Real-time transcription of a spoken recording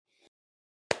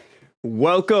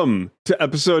Welcome to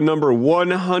episode number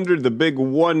 100, the big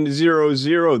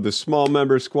 100, the Small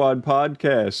Member Squad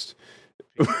podcast.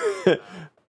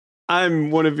 I'm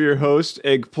one of your hosts,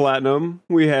 Egg Platinum.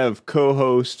 We have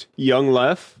co-host Young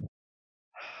Lef.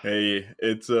 Hey,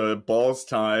 it's balls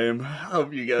time.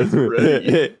 Hope you guys are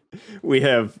ready. We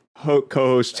have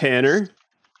co-host Tanner.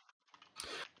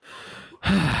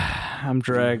 I'm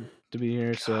dragged to be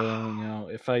here, so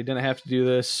if I didn't have to do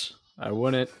this, I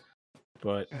wouldn't.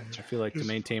 But I feel like to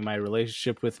maintain my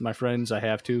relationship with my friends, I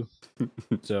have to.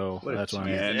 So that's why I'm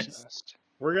here.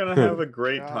 We're gonna have a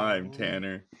great time,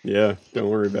 Tanner. Yeah, don't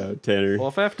worry about it, Tanner. Well,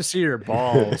 if I have to see your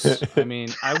balls, I mean,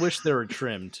 I wish they were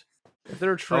trimmed. If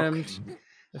they're trimmed,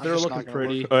 if they're looking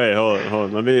pretty. Oh, wait,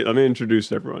 hold on. Let me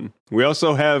introduce everyone. We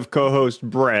also have co-host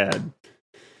Brad.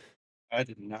 I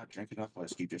did not drink enough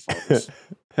whiskey before this.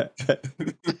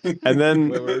 And then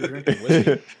Wait, we're drinking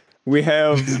whiskey? we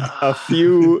have a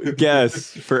few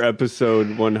guests for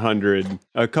episode 100.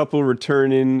 A couple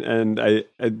returning and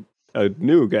a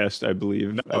new guest, I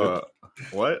believe.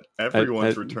 What?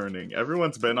 Everyone's returning.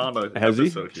 Everyone's been on an Has he?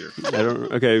 episode here. I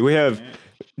don't. Okay, we have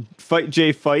Fight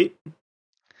J Fight.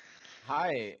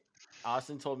 Hi.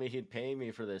 Austin told me he'd pay me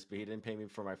for this, but he didn't pay me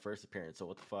for my first appearance. So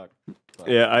what the fuck? But,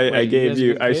 Yeah, I Wait, gave you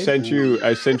you. guys I getting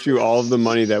paid? sent you all of the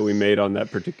money that we made on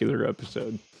that particular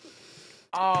episode.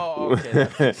 Oh, okay.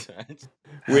 That makes sense.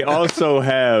 We also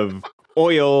have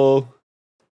Oil.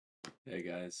 Hey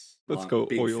guys, Let's go,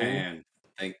 big Oil. fan.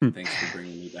 Thanks for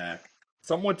bringing me back.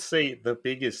 Some would say the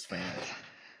biggest fan.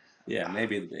 Yeah,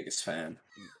 maybe the biggest fan.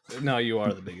 No, you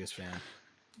are the biggest fan.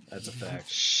 That's a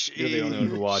fact. You're the only one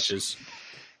who watches.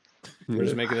 We're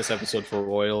just making this episode for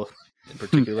Royal in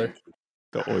particular.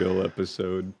 The Oil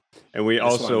episode, and we I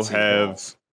just also wanna see have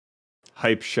balls.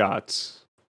 hype shots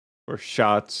or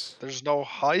shots. There's no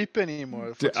hype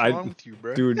anymore. Dude, What's wrong with you,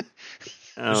 bro? Dude,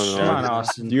 I don't know. Come on,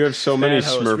 Austin. You have so many Bad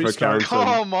host, Smurf restart. accounts.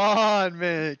 on- Come on,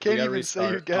 man. Can't gotta even say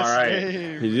your restart. guest Alright.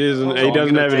 name. He doesn't. So He I'm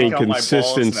doesn't gonna have any take out my balls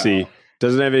consistency. now.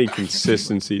 Doesn't have any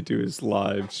consistency to his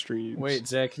live streams. Wait,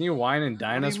 Zach, can you wine and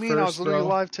dine What us do you mean? I was first, literally bro?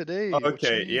 live today. What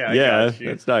Okay, you mean? yeah, I yeah, got you.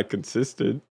 that's not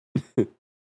consistent.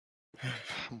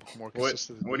 I'm more What?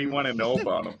 consistent than What do you want to know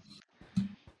about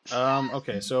them?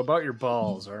 Okay, so about your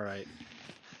balls, all right.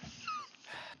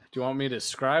 Do you want me to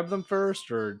describe them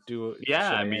first, or do? Yeah,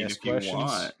 should I mean, ask if you questions?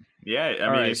 want. Yeah, I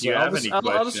All mean, right, if so you have any questions.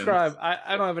 I'll describe.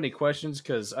 I don't have any questions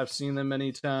because I've seen them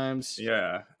many times.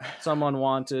 Yeah. Some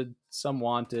unwanted, some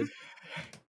wanted.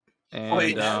 And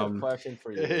Wait, I have a question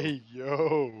for you. Hey, yo.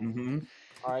 Mm-hmm.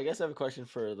 All right, I guess I have a question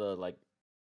for the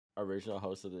original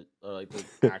host of the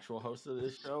the actual host of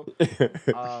this show.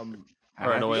 All do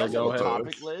right, you Oil, guys go have a ahead.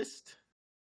 topic list?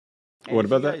 And What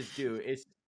if about you that? guys do,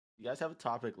 you guys have a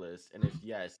topic list, and if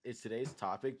yes, is today's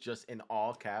topic just in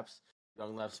all caps?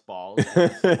 Young Left's balls.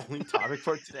 And that's the only topic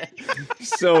for today.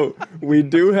 So we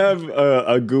do have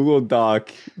a Google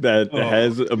Doc that Oh.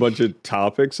 has a bunch of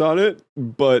topics on it,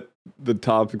 but the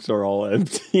topics are all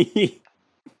empty.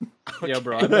 Yeah,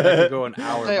 bro, I bet I could go an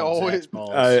hour. They about always- Zach's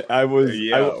balls. I was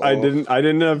Yeah, I well.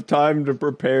 didn't have time to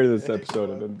prepare this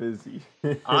episode. I've been busy.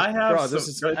 I have. Bro, this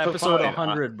is it's episode fine.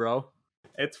 100, bro.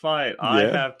 It's fine. I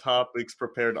Yeah. have topics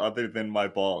prepared other than my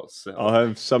balls. So. I'll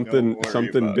have something Don't worry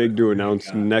something about big it. to announce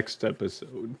God. next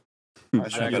episode. I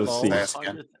should You'll get see. balls.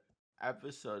 100th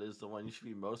episode is the one you should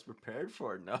be most prepared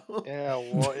for. No. Yeah,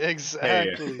 well,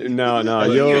 exactly. No, But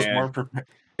you'll, he was more prepared.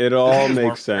 it all He was more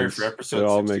makes prepared sense. for It episode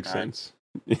all makes 69. sense.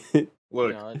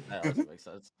 Look, That doesn't make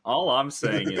sense. all I'm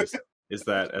saying is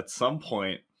that at some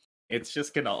point it's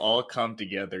just gonna all come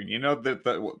together. You know,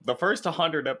 the first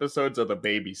 100 episodes are the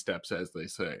baby steps, as they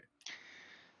say.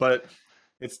 But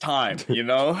it's time. You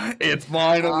know, it's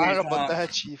finally I don't know time. about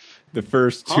that, Chief. The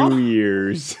first 2 Huh?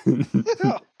 years.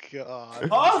 Oh, God.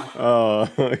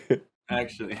 Oh,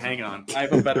 Actually, hang on. I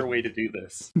have a better way to do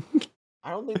this. I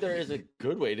don't think there is a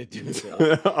good way to do this.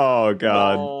 oh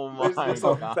God. Oh my This is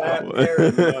a god.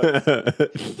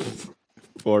 fat-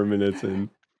 4 minutes in.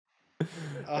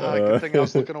 Good thing I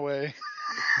was looking away.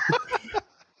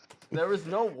 There was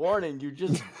no warning. You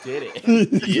just did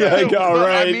it. yeah, like, all well,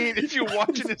 right. I mean, if you're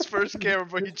watching his first camera,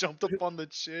 but he jumped up on the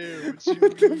chair. What you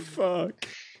what the mean? fuck?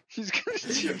 He's gonna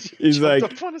He's jump like-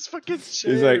 up on his fucking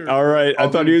chair. He's like, all right. I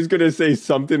thought he was gonna say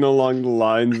something along the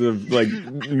lines of like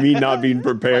me not being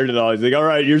prepared at all. He's like, all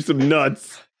right, here's some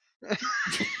nuts.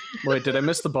 Wait, did I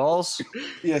miss the balls?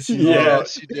 Yes, Yeah.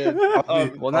 Yes, you did.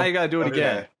 Well, now you gotta do it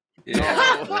again. Yeah.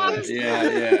 Now Okay. you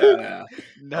gotta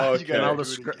And do it again.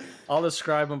 I'll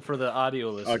describe them for the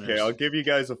audio listeners. Okay, I'll give you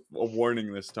guys a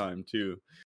warning this time too.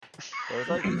 There was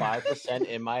like 5%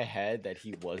 in my head that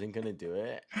he wasn't gonna do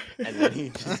it, and then he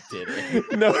just did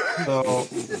it. No. So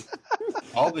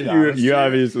I'll be You, honest. you here.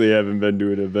 obviously haven't been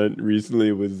to an event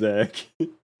recently with Zach.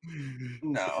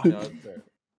 No. No, it's fair.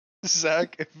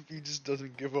 Zach, if he just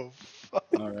doesn't give a fuck.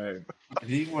 All right.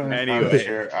 He went Anyway. on a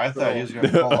chair. I thought he was going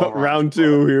to pull all Round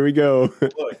 2, here we go.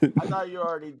 Look, I thought you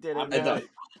already did it. I'm man. done.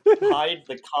 Hide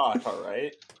the cock, all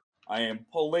right? I am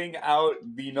pulling out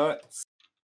the nuts.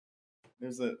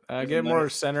 There's a Get more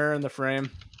center in the frame.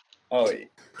 Oh, yeah.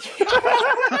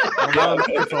 Now the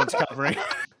microphone's covering.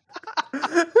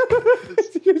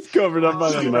 It's covered up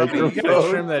by the You gotta trim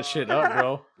microphone. that shit up,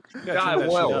 bro. You gotta Yeah, I trim that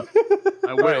shit will. up.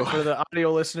 I All right, will. for the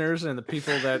audio listeners and the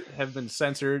people that have been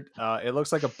censored, it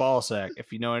looks like a ball sack.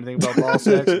 If you know anything about ball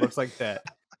sacks, it looks like that.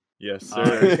 Yes, You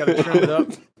sir. gotta trim it up.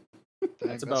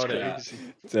 That's about it. crazy.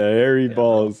 It's a hairy Yeah,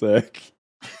 ball sack.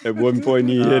 At one point,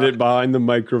 he hit it behind the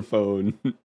microphone.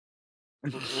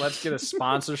 Let's get a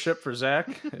sponsorship for Zach.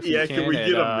 If Yeah, we can we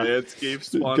and, get a Manscaped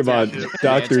sponsorship? Come on,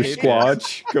 Dr. Manscaped,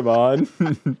 Squatch. Come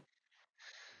on.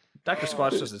 Dr.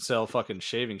 Squatch doesn't sell fucking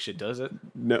shaving shit, does it?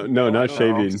 No, No, not no,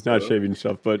 shaving, so- not shaving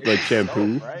stuff, but like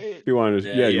shampoo. Soap, right? If you want to,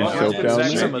 Yeah, use you Let's soap get down Zach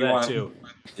there. some of You that want- too.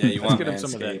 Yeah, you Let's want get him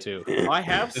some of that Manscaped. too. I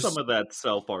have Just- some of that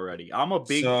self already. I'm a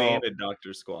big So- fan of Dr.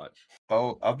 Squatch.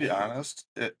 I'll be honest.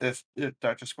 If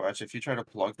Dr. Squatch, if you try to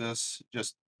plug this,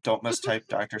 just don't mistype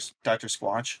Dr.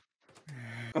 Squatch.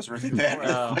 It goes really bad.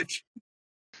 Wow. Like,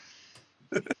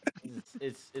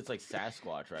 It's like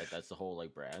Sasquatch, right? That's the whole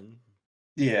like brand.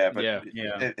 yeah, but Yeah.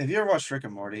 Yeah. Have you ever watched Rick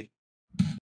and Morty?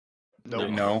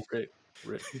 No.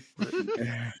 Rick.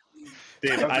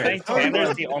 Dude, I Okay. think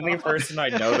Tanner's the only person I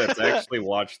know that's actually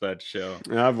watched that show.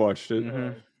 Yeah, I've watched it.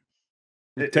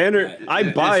 Mhm. Tanner,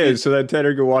 I buy it so that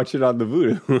Tanner can watch it on the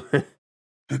Voodoo.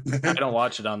 I don't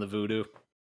watch it on the Voodoo.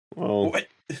 Well, What?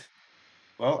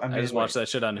 Well, I mean, I just watch that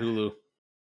shit on Hulu.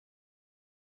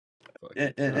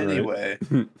 Anyway,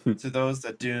 to those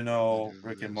that do know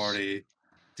Rick and Morty,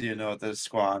 do you know the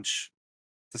Squanch?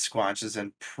 The Squanch is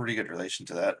in pretty good relation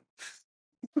to that.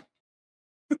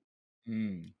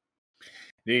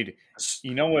 Dude,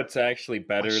 you know what's actually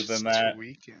better Watched than this that?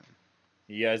 weekend.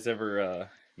 You guys ever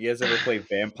play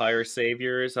Vampire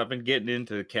Saviors? I've been getting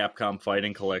into the Capcom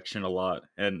Fighting Collection a lot,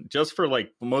 and just for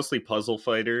like mostly Puzzle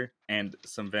Fighter and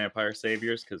some Vampire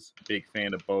Saviors, because big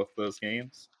fan of both those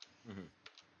games.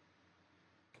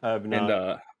 I have And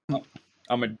not.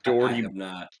 I'm a I have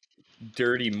not.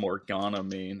 dirty Morgana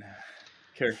main.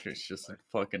 Character's just like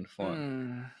fucking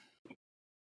fun.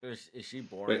 Is she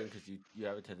boring? Because you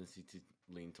have a tendency to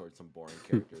lean towards some boring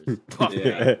characters.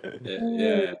 Yeah,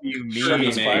 yeah. You Shiny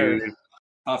mean, man. dude?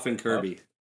 Huff and Kirby.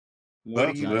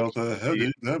 What do you the hell dude,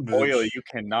 is that Oil, you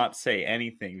cannot say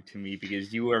anything to me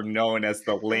because you are known as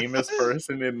the lamest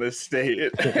person in the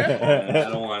state. I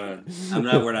don't want to.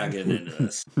 We're not getting into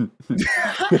this. no,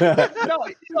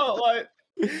 you know what?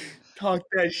 Talk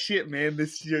that shit, man.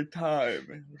 This is your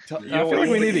time. I feel like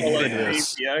we need to get into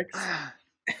this. APX?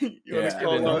 You wanna Yeah.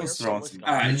 call Don't us? throw some-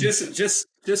 All right,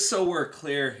 just so we're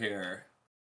clear here,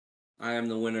 I am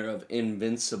the winner of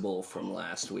Invincible from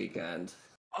last weekend.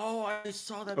 Oh, I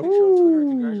saw that picture on Twitter. Ooh,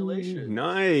 Congratulations.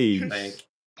 nice. Thank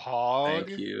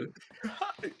Pog. you.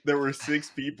 There were 6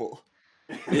 people.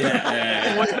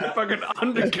 Yeah. What the fucking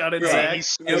undercut it, Yeah,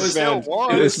 Zach? It was still so-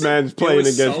 won. This man's playing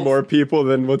was against so- more people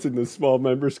than what's in the small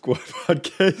member squad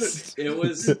podcast.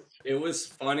 It was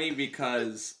funny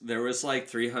because there was like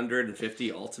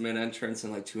 350 ultimate entrants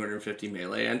and like 250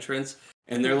 melee entrants,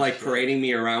 and they're like parading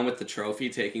me around with the trophy,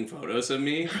 taking photos of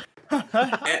me.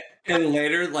 And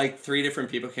later, like 3 different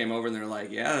people came over and they're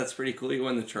like, "Yeah, that's pretty cool. You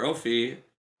won the trophy."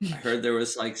 I heard there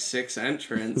was like 6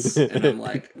 entrants, and I'm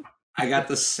like, I got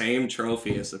the same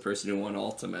trophy as the person who won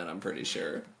ultimate. I'm pretty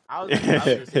sure. I was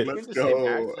gonna say, you Let's can just say go.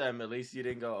 back to them. At least you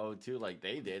didn't go 0-2 like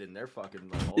they did, and they're fucking.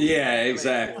 Like, Yeah,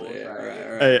 exactly. Yeah,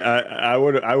 right. Hey, I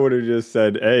would have just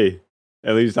said, "Hey,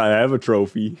 at least I have a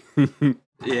trophy."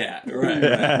 Yeah,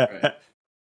 right.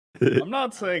 I'm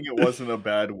not saying it wasn't a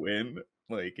bad win.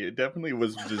 Like, it definitely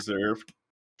was deserved.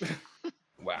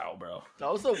 Wow, bro.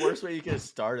 That was the worst way you could have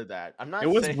started that. I'm not. It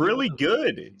was saying really was-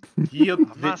 good.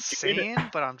 I'm not saying,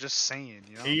 but I'm just saying.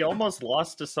 You know. He almost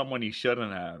lost to someone he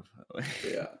shouldn't have.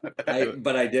 Yeah,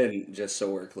 but I didn't. Just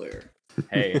so we're clear.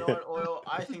 Hey, You know what, Oil?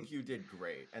 I think you did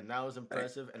great, and that was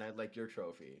impressive. And I'd like your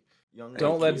trophy. Young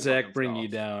Don't lady, let Zach fucking bring tough. you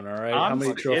down, all right? How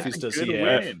many Honestly, trophies it's a does good he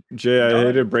have? win. Jay, I No.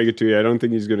 hate to break it to you. I don't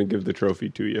think he's going to give the trophy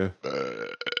to you.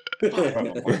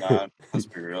 Probably not. Let's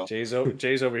be real. Jay's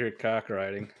over here cock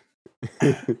riding.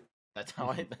 That's how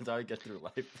I get through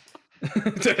life.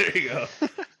 There you go.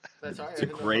 That's how I It's a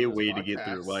ended up on great this way to get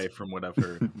through podcast. life, from what I've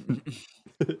heard.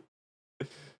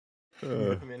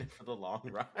 I'm in it for the long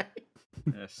ride.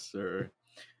 Yes, sir.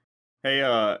 Hey,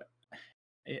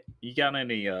 you got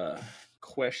any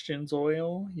questions,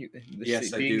 Oil?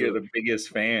 Yes, I being do. You're the biggest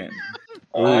fan.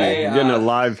 Oh, I, we're getting a uh,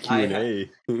 live I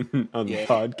Q&A on the Yeah,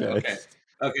 podcast.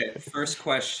 Okay, first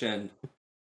question.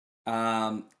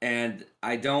 And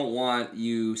I don't want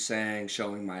you saying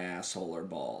showing my asshole or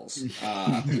balls.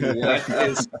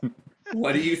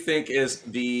 What do you think is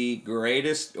the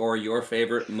greatest or your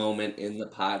favorite moment in the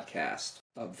podcast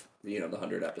of the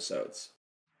 100 episodes?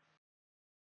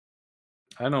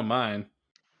 I know mine.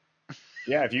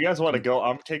 Yeah, if you guys want to go,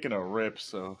 I'm taking a rip.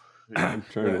 So I'm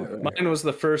trying to. Mine was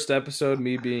the first episode,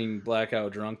 me being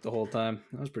blackout drunk the whole time.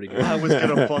 That was pretty good. I was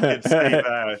gonna fucking say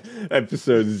that.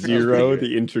 Episode 0, good.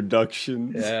 the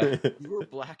introductions. Yeah. You were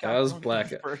blackout. I was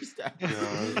drunk in the blackout. First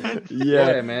episode.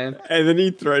 Yeah, man. And then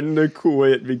he threatened to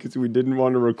quit because we didn't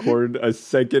want to record a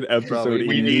second episode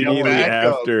we need a immediately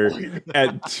backup. after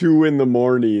at 2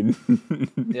 a.m.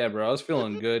 Yeah, bro. I was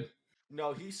feeling good.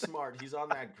 No, he's smart. He's on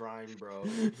that grind, bro.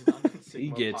 He's on that He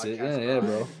Sigma gets it. podcast Yeah,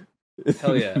 bro.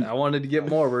 Hell yeah. I wanted to get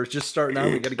more. We're just starting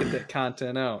out. We got to get that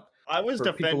content out. I was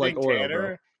For people defending like Oil,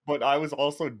 Tanner, but I was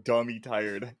also dummy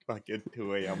tired at fucking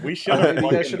 2 a.m. We should I have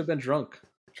think you guys should have been drunk.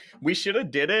 we should have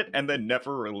did it and then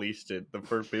never released it. The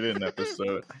forbidden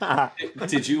episode.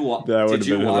 Did you watch? That would've Did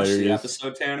you been watch the hilarious.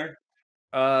 episode, Tanner?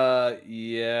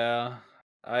 Yeah.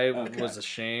 I Okay. was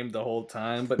ashamed the whole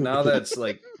time, but now that's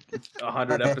like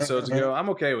 100 episodes ago, I'm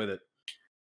okay with it.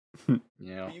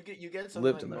 You know, But you get something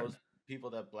lived like in there. most people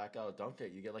that black out don't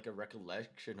get. You get like a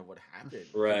recollection of what happened.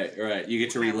 Right. You get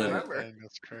to relive it. Remember. Dang,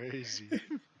 that's crazy.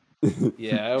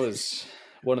 yeah, it was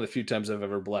one of the few times I've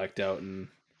ever blacked out, and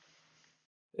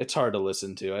it's hard to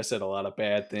listen to. I said a lot of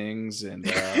bad things, and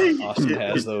Austin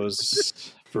has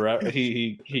those forever.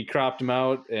 He cropped them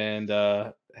out and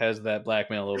has that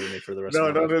blackmail over me for the rest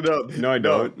of my life. No, I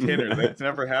don't. Tanner, that's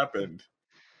never happened.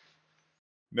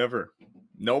 Never.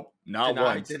 Nope. Not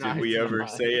Deny, once deny, did we ever deny.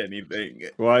 say anything.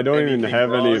 Well, I don't even Anything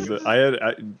have any of wrong?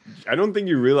 the. I don't think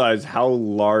you realize how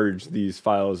large these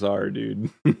files are, dude.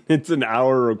 It's an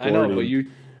hour I recording. know, but you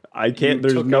I can't.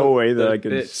 There's took no out way that the I can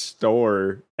bits.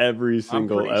 store every I'm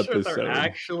single pretty sure episode. they're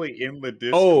actually in the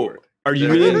Oh, Discord. are you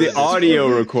They're meaning in the Discord. audio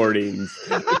recordings?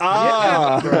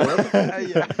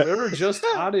 we were just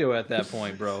audio at that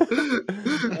point, bro.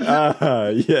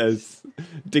 Yes,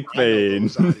 Dick I know Vane.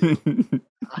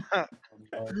 those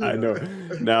I know.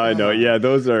 Now I know. Yeah,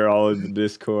 those are all in the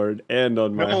Discord and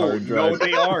on my No, hard drive. no,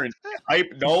 they aren't.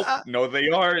 Nope, no, they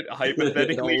aren't.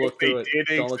 Hypothetically, Don't look if they through it.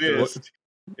 did Don't look through it. exist,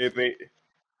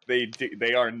 if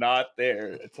they are not there.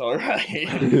 It's all right.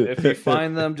 If you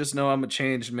find them, just know I'm a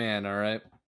changed man. All right.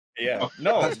 Yeah,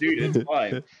 no, dude, it's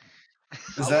fine.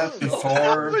 Is that I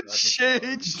before? What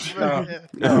changed, No. man?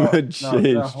 No,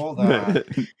 No, hold on.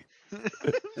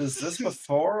 Is this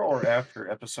before or after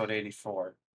episode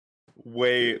 84?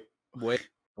 Wait, Wait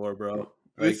for bro.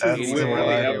 this That's is the literally one.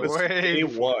 episode Way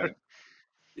A1.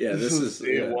 Yeah, this is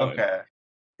day yeah. one. Okay.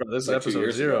 Bro, this is Like 2 episode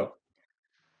years 0. ago.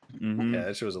 Mhm. Yeah,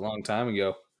 that shit was a long time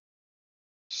ago.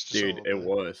 Dude, it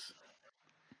was.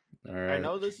 All right. I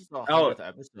know this is the Oh. 100th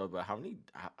episode, but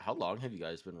how long have you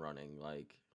guys been running?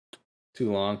 Like,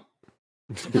 Too long.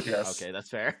 Yes. okay, that's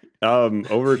fair.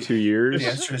 Over 2 years. The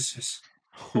answer is yes.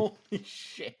 Holy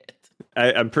shit!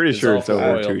 I'm pretty It's sure all it's for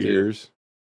over oil, 2 too. years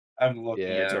I'm looking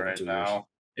Yeah, it's at it over right 2 years. now.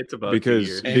 It's about because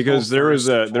 2 years. because there was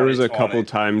a April 1st, couple 2020.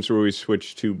 times where we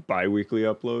switched to bi-weekly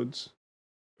uploads.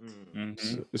 Mm.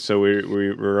 Mhm. So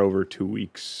we're over 2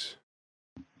 weeks.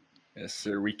 Yes,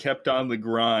 sir. We kept on the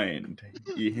grind.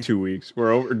 2 weeks.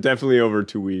 We're definitely over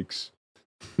 2 weeks.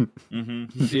 hmm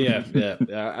Yeah,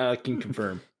 I can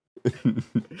confirm.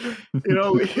 You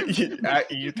know,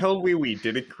 you told me we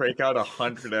didn't crank out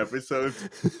 100 episodes,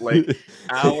 like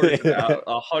hours,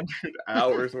 100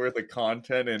 hours worth of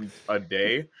content in a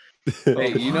day.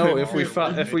 Hey, you know, if we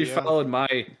One if we video. followed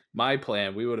my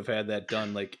plan, we would have had that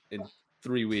done like in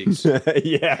 3 weeks.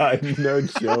 Yeah, no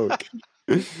joke.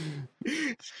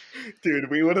 Dude,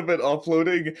 we would have been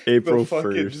uploading April the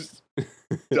fucking 1st.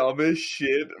 dumbest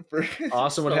shit. For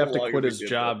Austin would so have to long quit we his did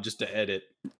job just to edit.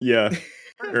 Yeah.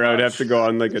 Or I would have to go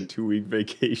on like a 2-week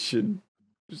vacation.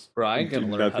 Just Bro, I ain't gonna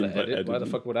do learn how to nothing but edit. Why the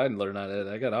editing. fuck would I learn how to edit?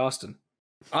 I got Austin.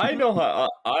 that. I know how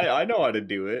I know how to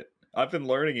do it. I've been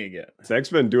learning it. Zach's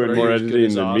been doing But are more you as good editing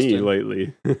as than me Austin?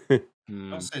 lately.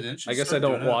 Hmm. I'll say, didn't you I guess I start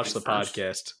don't doing it watch the first?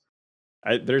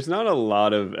 podcast. There's not a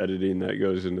lot of editing that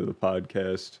goes into the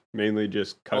podcast. Mainly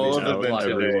just cutting All of out it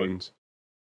today. everyone's.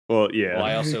 Well, yeah. Well,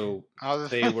 I also Other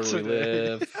say than where we today.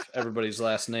 live, everybody's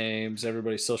last names,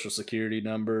 everybody's social security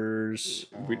numbers.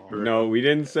 No, we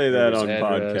didn't say that His on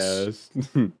address.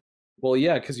 podcast. Well,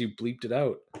 yeah, because you bleeped it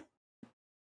out.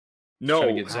 No,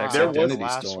 Trying to get Zach's there was identity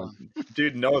last stolen.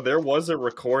 Dude, no, there was a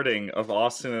recording of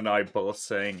Austin and I both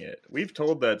saying it. We've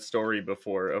told that story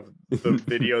before of the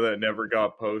video that never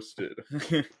got posted.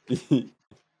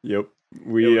 Yep.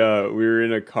 We were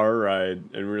in a car ride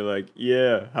and we were like,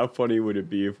 yeah, how funny would it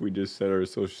be if we just said our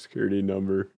social security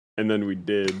number? And then we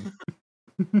did.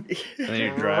 And then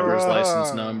your driver's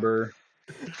license number,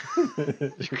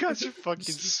 You guys are fucking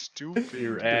stupid.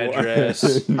 your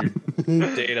address, your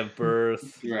date of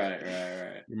birth, Right.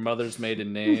 your mother's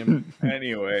maiden name.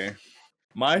 Anyway,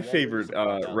 my Yeah, favorite you're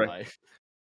just about that life.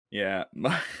 yeah,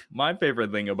 my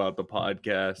favorite thing about the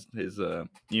podcast is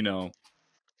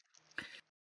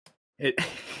it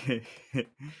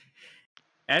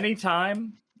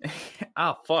anytime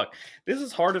fuck. This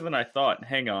is harder than I thought.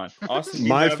 Hang on. Austin, you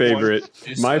My have one?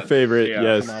 favorite, Yeah.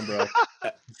 yes. Come on, bro.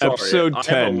 Sorry, Episode I have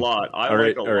 10. a lot. I All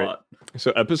right, like a all right. lot.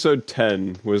 So episode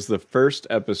 10 was the first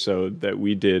episode that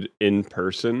we did in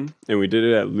person, and we did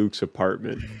it at Luke's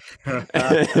apartment. And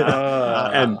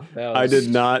I did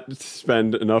not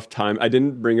spend enough time. I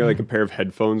didn't bring like a pair of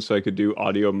headphones so I could do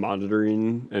audio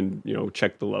monitoring and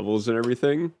check the levels and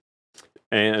everything.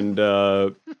 And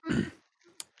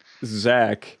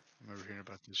Zach I remember hearing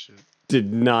about this shit.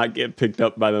 did not get picked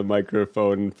up by the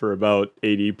microphone for about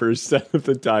 80% of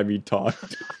the time he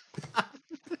talked.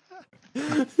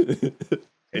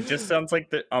 It just sounds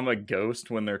like I'm a ghost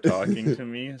when they're talking to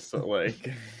me. So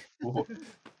like,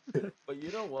 But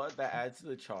you know what? That adds to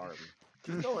the charm.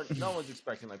 'Cause no one's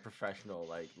expecting like professional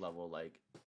level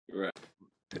Right.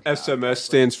 SMS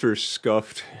stands for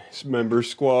Scuffed Member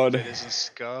Squad. If it isn't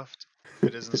scuffed, if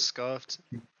it isn't scuffed,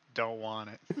 don't want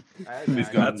it.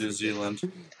 We've got New Zealand.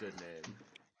 Good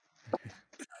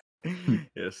name.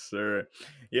 yes, sir.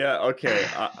 Yeah. Okay.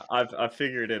 I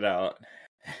figured it out.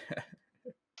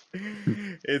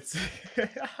 It's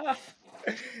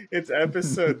it's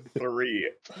episode 3.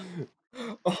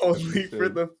 Only for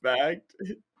the fact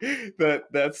that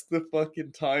that's the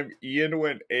fucking time Ian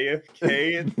went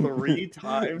AFK and 3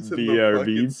 times in the BRB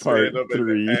fucking part span of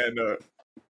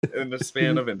 3. in the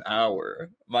span of an hour.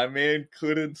 My man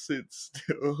couldn't sit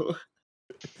still.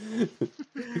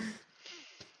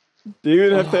 Didn't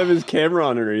even have to have his camera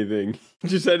on or anything. He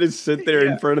just had to sit there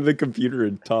Yeah. in front of the computer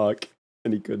and talk,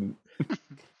 and he couldn't.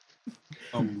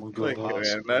 Oh my Like, god.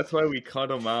 man, that's why we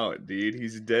cut him out, dude.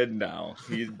 He's dead now.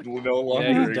 He no longer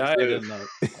Yeah, he died in exists.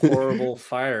 the horrible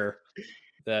fire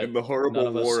that In the none horrible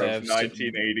of us war of have seen.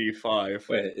 1985.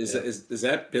 Wait, is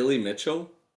that Billy Mitchell?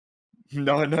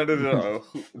 No.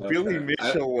 Billy Okay.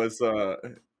 Mitchell was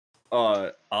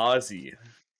Ozzy,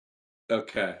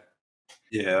 Okay.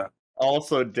 Yeah.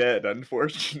 also dead,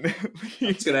 unfortunately. I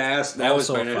was gonna ask. That was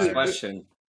my Also next fired. question.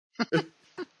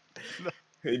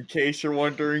 In case you're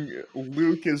wondering,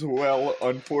 Luke is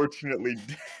unfortunately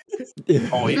dead.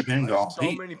 Oh, he's been gone.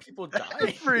 So many people died.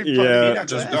 Everybody Yeah, not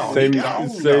just died. gone.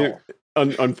 same, Oh,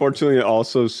 same. Unfortunately,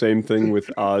 also same thing with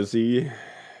Ozzy.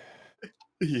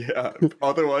 Yeah,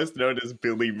 otherwise known as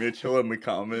Billy Mitchell in the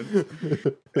comments.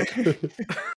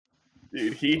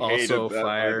 Dude, he hated Also that,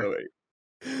 fire. by the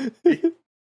way.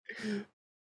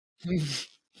 Is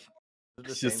it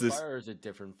the It's just same this- fire or is it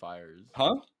different fires?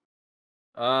 Huh?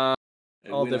 All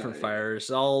We different know-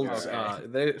 fires. All Okay.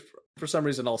 they for some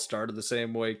reason all started the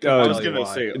same way. I I Couldn't was tell you gonna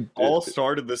why. say all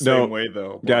started the No, same way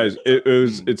though. but- Guys,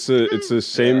 it's the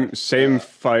same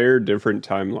fire, different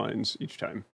timelines each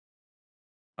time.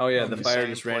 Oh yeah, In the the fire same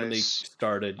just randomly place.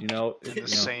 started. In the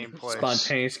same place.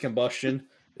 spontaneous combustion.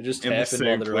 It just In the happened while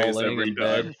same they're all place laying every in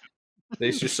bed. time.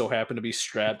 They just so happen to be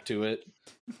strapped to it,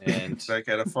 and Zach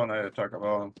had a fun night to talk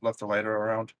about and left the lighter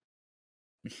around.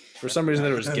 for some reason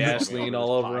there was That's what gasoline this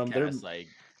all over them. podcast, like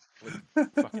with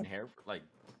fucking hair, like.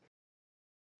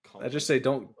 I just say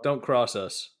don't cross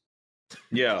us.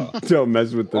 Yeah. Don't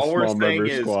mess with the All we're small saying member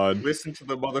is squad. listen to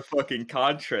the motherfucking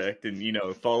contract and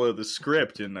follow the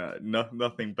script and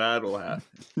nothing bad will happen.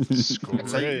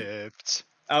 Script.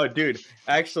 Oh, dude, You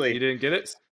actually, didn't get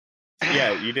it?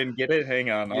 yeah, you didn't get it. Hang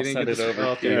on, You I'll didn't send get it the- over.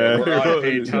 okay. to you. Yeah. We're on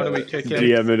page How do we kick it?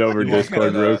 DM it over You want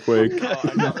Discord that, real quick. Oh,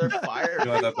 another fire. You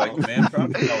want that like man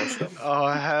from? Oh, shit. Oh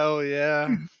hell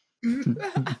yeah!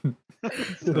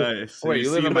 Nice. So Wait, you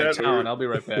live see in my that, or- town. I'll be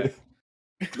right back.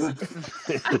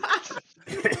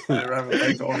 I'd rather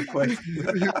like going quick.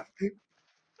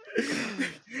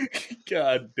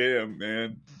 God damn,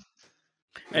 man.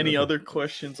 Any other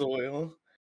questions, Oil?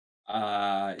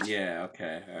 Yeah.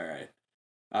 Okay.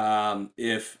 All right.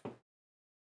 If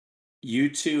you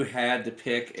two had to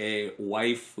pick a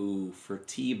waifu for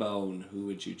T-Bone, who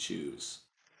would you choose?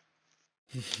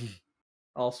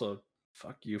 Also,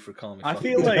 fuck you for calling me. I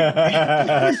fucking feel like-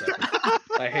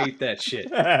 I hate that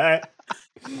shit.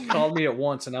 Called me at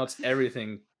once, and now it's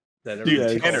everything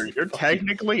Dude, Tanner, you're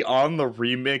technically on the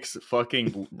remix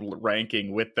fucking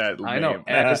ranking with that I know,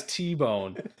 as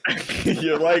T-Bone.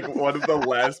 You're like one of the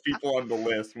last people on the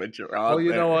list, but you're on Well,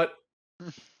 you know what?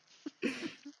 Wait,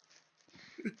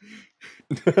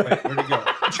 where'd he go?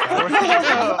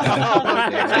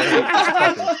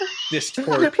 This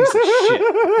poor piece of shit.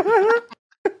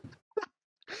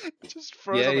 Just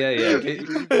Yeah.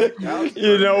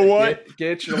 You know what?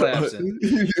 Get your laps in.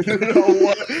 You know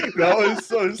what? That was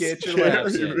so Get your scary,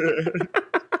 laps in. man.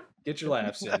 Get your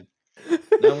laps in. Now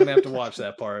I'm gonna have to watch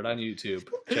that part on YouTube.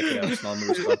 Check it out, Small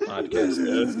Moves Club podcast.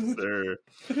 Yes, sir.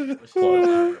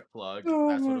 Plug.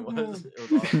 That's what it was.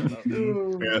 It was all set up.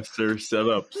 Yes, sir. Set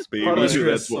up, baby. Part of the script.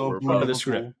 That's what we're Part of the about.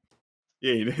 script.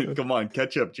 Yeah, come on,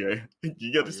 catch up, Jay.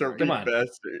 You got to start Come reading on.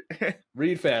 faster.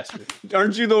 Read faster.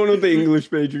 Aren't you the one with the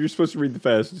English major? You're supposed to read the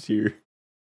fastest here.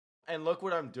 And look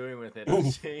what I'm doing with it.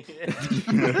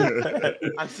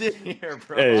 I'm sitting here,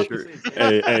 bro.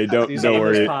 Hey, hey, don't He's on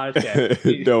worry. this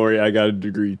podcast. Don't worry, I got a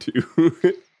degree too.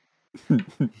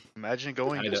 Imagine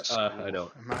going to school. I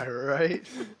don't. Am I right?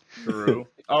 True.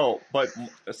 Oh, but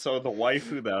so the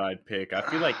waifu that I'd pick, I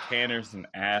feel like Tanner's an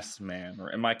ass man.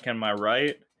 Or am I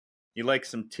right? You like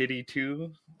some titty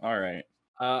too? All right.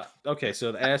 Okay,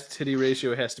 so the ass titty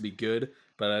ratio has to be good,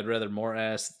 but I'd rather more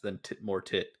ass than more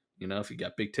tit. You know, if you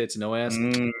got big tits, no ass,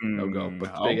 no go.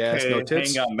 But the big ass, no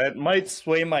tits. Hang on, that might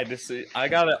sway my decision. I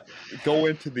gotta go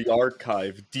into the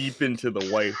archive, deep into the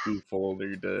waifu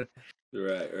folder to,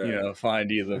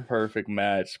 find you the perfect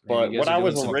match. But what I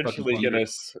was originally gonna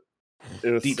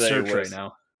deep say search was, right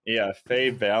now. Yeah,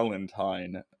 Faye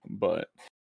Valentine, but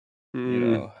you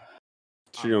know,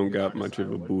 she don't got much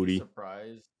of a booty.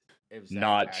 Surprised if Zach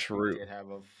Not actually true. did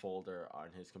have a folder on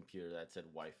his computer that said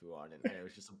waifu on it, and it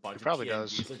was just a bunch of probably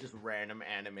PNGs does. of just random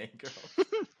anime girls.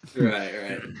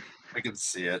 Right. I can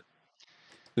see it.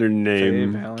 Their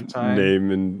name, Valentine.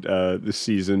 and the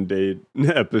season date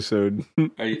episode.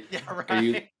 Are you Yeah,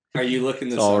 right. are you looking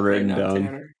this all up right written now, down.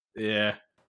 Tanner? Yeah.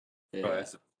 Yeah.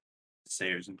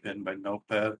 Saved and pinned by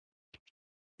Notepad.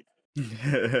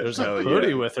 There's a Hell hoodie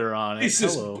yeah. with her on it. He's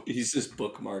Hello. just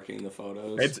bookmarking the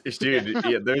photos. It's dude,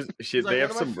 yeah. There's shit. like, They what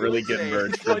have am I some really feeling good today?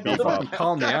 merch for Like, Bebop.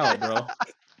 Call me out, bro.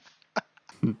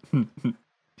 Dude,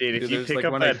 if Dude, you there's, pick like,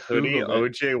 up when I that hoodie, Googled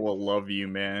it- OJ will love you,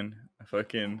 man.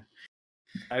 Fucking.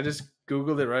 I just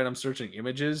Googled it, right? I'm searching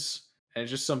images, and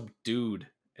it's just some dude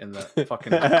in the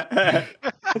fucking.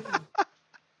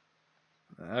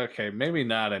 Okay, maybe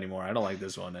not anymore. I don't like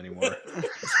this one anymore.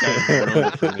 This guy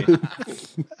ruined it for me.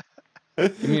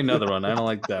 Give me another one. I don't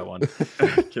like that one.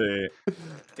 Okay.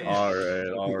 All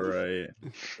right.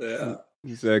 Yeah.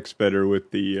 Zach's better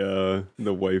with the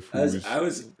waifus.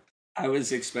 I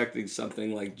was expecting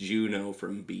something like Juno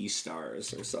from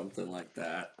Beastars or something like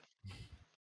that.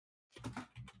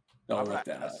 Don't look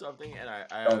that up. Something, and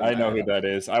I know who that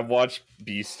is. I've watched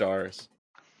Beastars.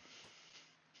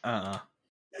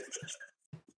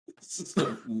 This is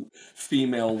a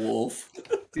female wolf.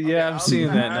 Yeah, I'm seeing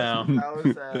that now. That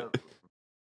was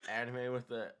anime with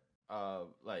the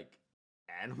like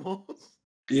animals.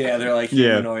 Yeah, they're like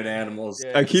Yeah. humanoid animals.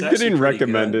 Yeah. I keep It's actually getting pretty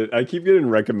recommended. I keep getting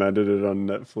recommended it on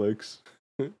Netflix.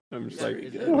 I'm just Yeah, like,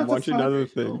 is yeah, it- I'm what the watching fuck? other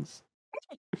Cool. things.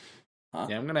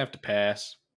 Yeah, I'm gonna have to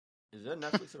pass. Is that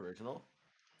Netflix original?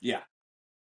 Yeah.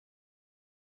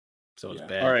 So it's Yeah.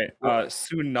 bad. All right,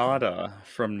 Tsunade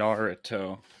from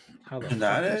Naruto. How the fuck do you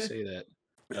Nade? say that?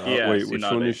 Yeah, Wait, which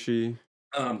one Tsunade. is she?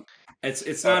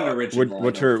 It's not an original.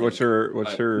 What's I don't her think, but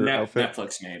outfit?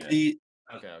 Netflix made it.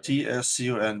 Okay.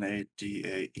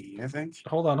 TSUNADAE, I think.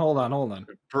 Hold on.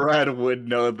 Brad would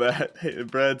know that.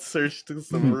 Brad searched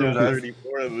some Rule Dude, I-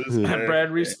 34 of this. Brad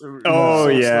Oh, so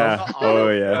yeah. slow.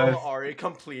 Oh, yeah. Already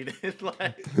completed.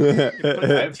 Like, you put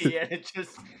a T and it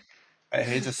just. I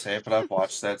hate to say it, but I've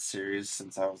watched that series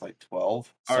since I was like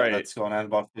 12. So Alright. that's going on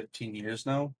about 15 years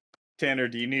now. Tanner,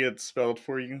 do you need it spelled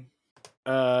for you?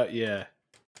 Yeah.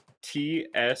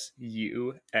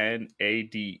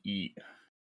 TSUNADE.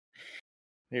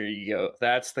 There you go.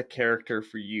 That's the character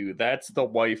for you. That's the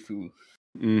waifu.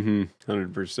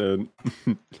 100%.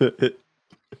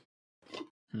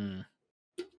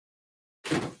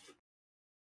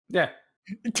 Yeah.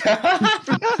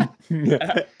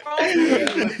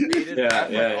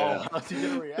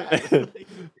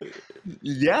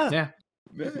 Yeah. Yeah.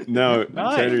 No,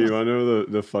 Nice. Tanner, you want to know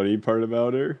the funny part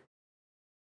about her?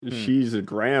 She's a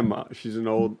grandma. She's an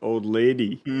old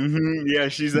lady. Mm-hmm. Yeah,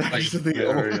 she's actually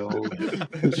very old.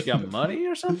 She got money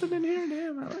or something in here?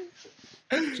 Damn. I like-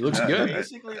 She looks Yeah. good.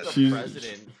 Basically, the She's-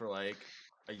 president for like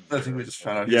a year. I think we just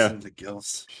found out Yeah. he's into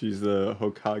gills. She's the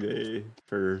Hokage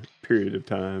for a period of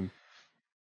time.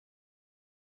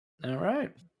 All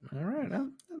right.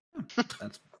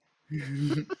 That's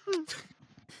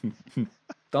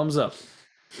thumbs up.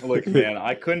 Look, man,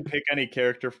 I couldn't pick any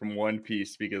character from One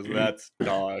Piece because that's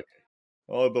dog.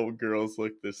 All the girls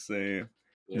look the same.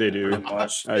 They do. Pretty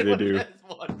much. They do.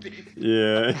 One Piece.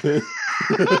 Yeah.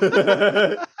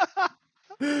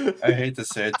 I hate to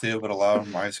say it too, but a lot of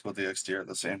my school DxD are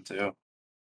the same too.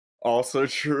 Also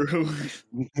true.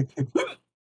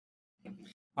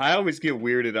 I always get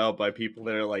weirded out by people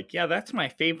that are like, "Yeah, that's my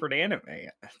favorite anime."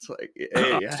 It's like,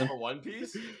 hey, For One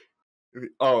Piece?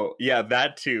 oh yeah,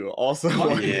 that too. Also,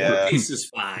 One Yeah. Piece is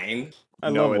fine. I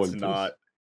no, love it's One Piece. not.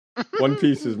 One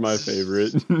Piece is my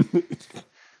favorite.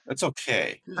 It's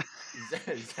okay.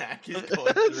 Zach is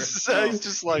going through. Zach's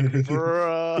just like,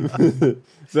 bruh.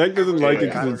 Zach doesn't like it Wait,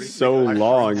 because I it's so already-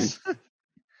 long.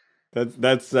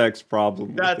 That's Zach's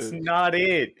problem. That's with it. not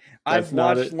it. That's I've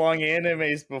not watched it. long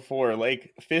animes before.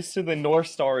 Like Fist of the North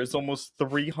Star is almost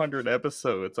 300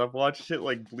 episodes. I've watched shit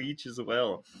like Bleach as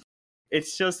well.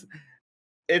 It's just,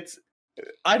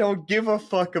 I don't give a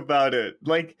fuck about it.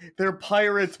 Like, they're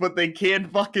pirates, but they can't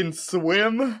fucking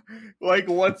swim. Like,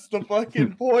 what's the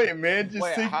fucking point, man? Just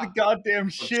Wait, take how- the goddamn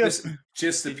ship.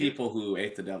 Just the people who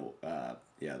ate the devil.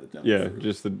 Yeah, the devil. Yeah, fruit.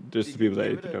 just the Did people you that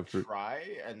give ate the it a devil fruit. try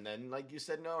and then like you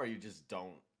said no, or you just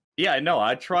don't? Yeah, no,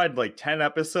 I tried like 10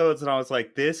 episodes and I was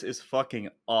like, this is fucking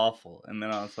awful. And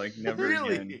then I was like, never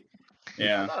Really? again. I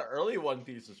Yeah. thought early One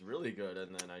Piece was really good,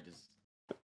 and then I just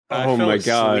I Oh fell my asleep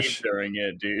gosh. during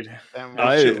it, dude. And That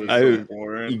I- shit was I- so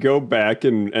boring. You go back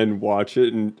and watch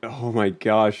it, and oh my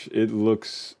gosh, it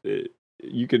looks.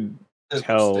 You could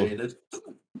tell. Stated.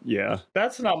 Yeah.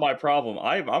 That's not my problem.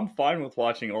 I'm fine with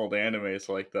watching old animes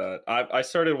like that. I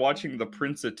started watching The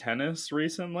Prince of Tennis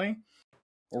recently.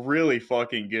 Really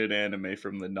fucking good anime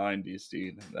from the 90s,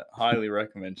 dude. Highly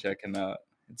recommend checking out.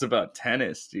 It's about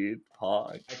tennis, dude.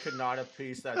 Pog. I could not have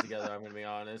pieced that together. I'm gonna be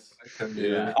honest. I couldn't do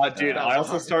Yeah. that. Dude, I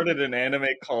also started an anime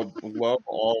called Love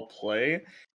All Play.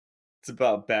 It's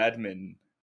about badminton.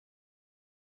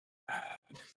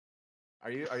 Are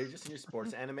you just in your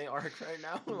sports anime arc right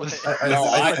now? No,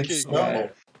 I I- think so.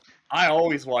 I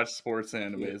always watch sports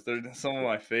animes. They're some of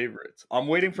my favorites. I'm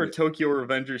waiting for Tokyo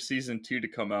Revengers Season 2 to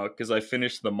come out because I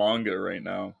finished the manga right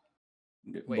now.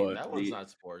 Wait, but that one's not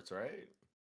sports, right?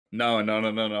 No.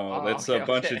 Oh, That's okay, a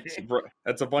bunch okay.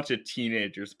 that's a bunch of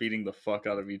teenagers beating the fuck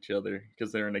out of each other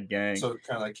because they're in a gang. So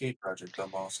kind of like Kate Project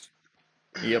almost.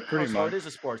 Yeah, pretty So much. it is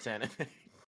a sports anime.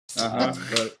 Uh-huh.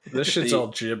 But this shit's all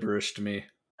gibberish to me.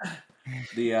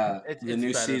 The It's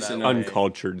new better season that of way.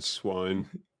 Uncultured swine.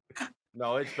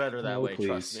 No, it's better that No, way.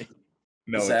 Trust please. me.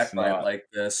 No, Zach it's might not. like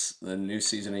this. The new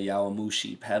season of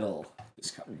Yawamushi Pedal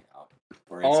is coming out.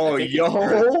 Where Oh, I think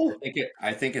yo!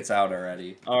 I think it's out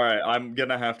already. All right, I'm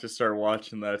gonna have to start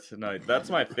watching that tonight. That's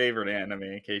my favorite anime.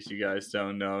 In case you guys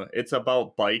don't know, it's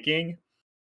about biking.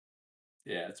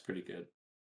 Yeah, it's pretty good.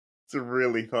 It's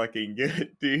really fucking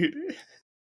good, dude.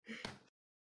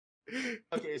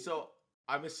 Okay, so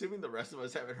I'm assuming the rest of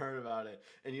us haven't heard about it,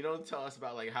 and you don't tell us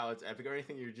about like how it's epic or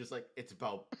anything. You're just like, it's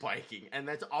about biking, and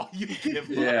that's all you give.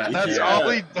 Yeah. us. That's Yeah. all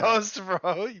he does,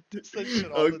 bro. He does that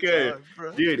shit all Okay, the time,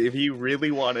 bro. Dude, if you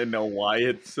really want to know why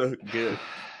it's so good,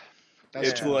 That's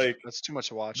it's too much- like that's too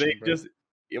much watching. they bro. just.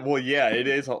 Well, yeah, it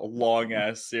is a long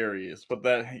ass series, but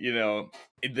that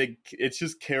it's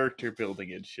just character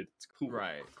building and shit. It's cool,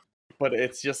 Right. But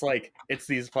it's just like it's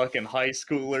these fucking high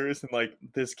schoolers and like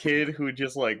this kid who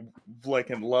just like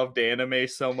and loved anime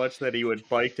so much that he would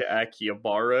bike to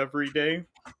Akihabara every day.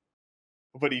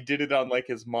 But he did it on like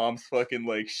his mom's fucking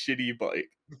like shitty bike.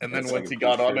 And then That's once like he a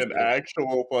got on big an first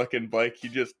actual fucking bike, he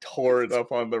just tore it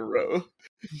up on the road.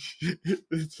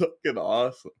 It's fucking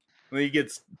awesome. And then he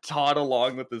gets taught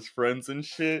along with his friends and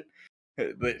shit.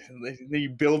 They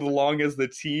build along as the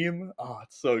team. Oh,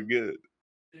 it's so good.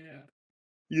 Yeah.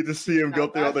 You just see him go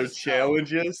Now through all their that's a sell.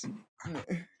 challenges.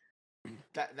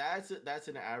 That's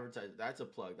an advertisement. That's a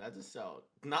plug. That's a sell.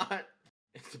 Not.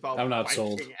 It's about. I'm not biking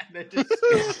sold. And it just,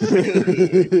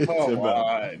 It's Come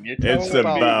about, on, you're it's telling me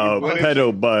about what if-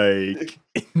 pedal bike.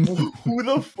 Who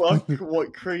the fuck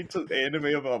what creates an anime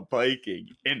about biking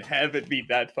and have it be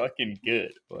that fucking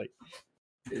good? Like,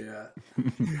 Yeah.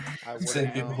 I Same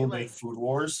wouldn't people know. who Like, make Food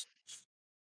Wars.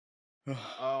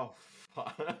 oh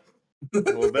fuck.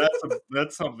 well,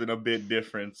 that's something a bit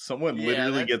different. Someone Yeah,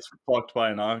 literally that's- gets fucked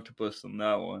by an octopus in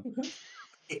that one.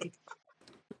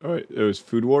 All right, it was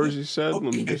Food Wars. You said. Let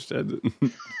me just add it.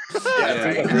 Yeah,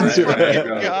 Right, right,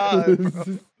 right. God, bro.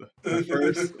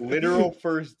 the literal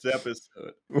first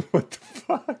episode. What the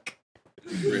fuck?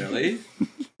 Really?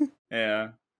 Yeah.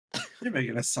 You're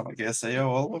making us sound like SAO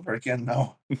all over again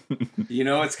now. You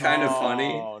know, it's kind of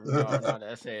funny. Oh no, not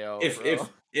SAO.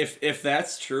 If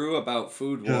that's true about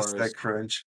Food Just Wars, that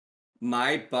cringe.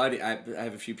 my buddy, I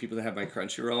have a few people that have my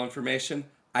Crunchyroll information.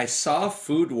 I saw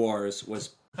Food Wars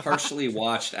was partially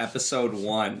watched episode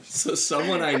 1, so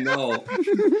someone I know.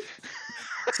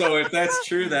 So if that's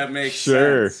true, that makes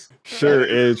sense. Sure,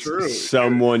 it's true.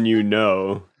 Someone you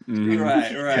know. Mm-hmm.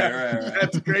 Right.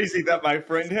 That's crazy that my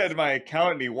friend had my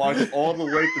account and he watched all the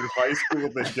way through High School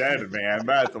of the Dead, man.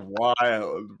 That's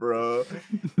wild, bro.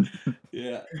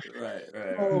 Yeah, right.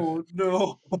 Oh,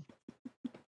 no.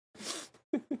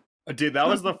 Dude, that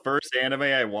was the first anime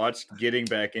I watched getting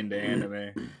back into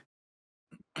anime.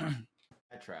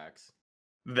 That tracks.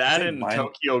 That and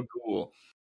Tokyo Ghoul.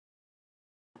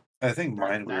 I think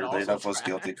mine, weirdly enough, was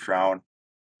Guilty Crown.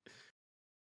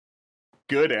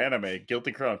 Good anime.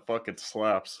 Guilty Crown fucking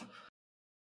slaps.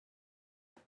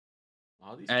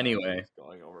 Anyway.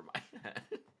 Going over my head.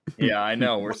 Yeah, I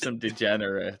know. We're some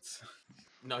degenerates.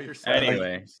 No, you're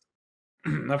anyway.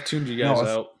 I've tuned you guys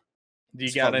out. Do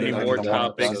you got any more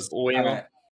topics? All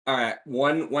right.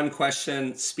 One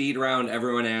question. Speed round.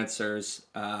 Everyone answers.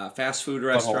 Fast food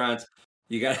restaurant.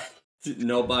 You got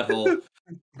no butthole.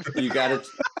 You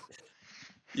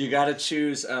got to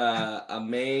choose a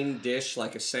main dish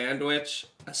like a sandwich,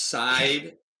 a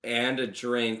side, and a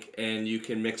drink, and you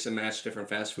can mix and match different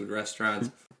fast food restaurants.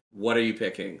 What are you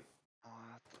picking?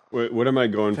 Wait, what am I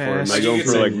going for? Am I going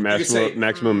for like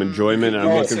maximum enjoyment? I'm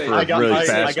looking for really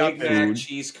fast food.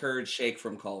 Cheese curd shake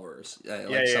from Culver's. Yeah.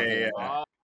 I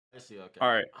see. Okay.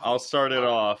 All right, I'll start it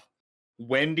off.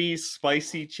 Wendy's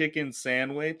spicy chicken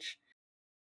sandwich.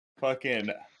 Fucking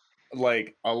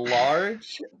like a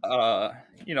large,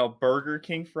 Burger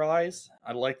King fries.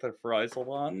 I like their fries a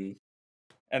lot.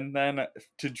 And then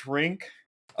to drink,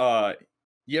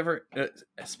 you ever,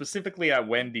 specifically at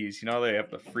Wendy's, they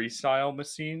have the freestyle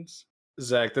machines?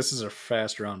 Zach, this is a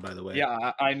fast round, by the way.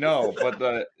 Yeah, I know, but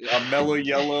the mellow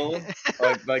yellow,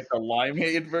 like the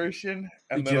limeade version,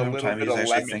 and then a little bit of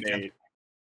lemonade.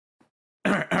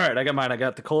 All right, I got mine. I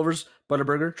got the Culver's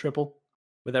Butterburger triple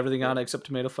with everything on it except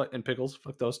tomato and pickles.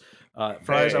 Fuck those.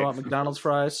 Fries, I want McDonald's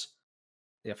fries.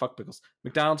 Yeah, fuck pickles.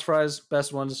 McDonald's fries,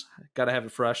 best ones. Gotta have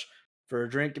it fresh. For a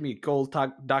drink, give me a cold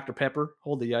Dr. Pepper.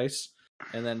 Hold the ice.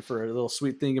 And then for a little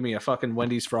sweet thing, give me a fucking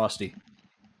Wendy's Frosty.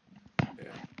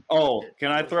 Oh,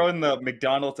 can I throw in the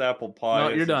McDonald's apple pie? No,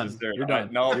 you're done. You're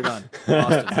done. No, you're done.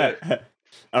 Austin.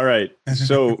 All right.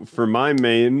 So for my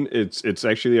main, it's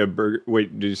actually a burger.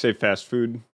 Wait, did you say fast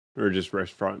food or just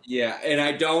restaurant? Yeah, and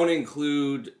I don't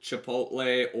include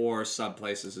Chipotle or sub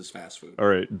places as fast food. All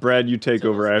right, Brad, you take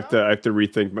over. I have to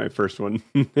rethink my first one.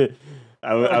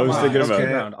 I was thinking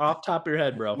about off top of your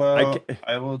head, bro. Well,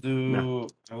 I will do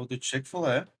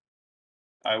Chick-fil-A.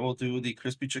 I will do the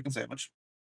crispy chicken sandwich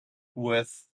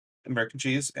with American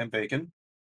cheese and bacon,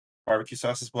 barbecue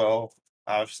sauce as well.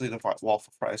 Obviously, the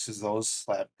waffle fries, those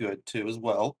slap good too as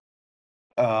well.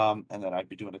 And then I'd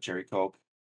be doing a cherry Coke,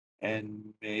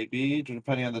 and maybe,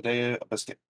 depending on the day, a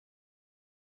biscuit.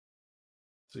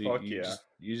 So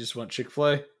you just want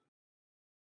Chick-fil-A?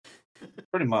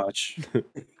 Pretty much.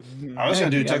 I was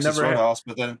gonna do Texas Roadhouse,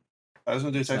 but then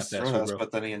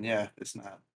again, yeah, it's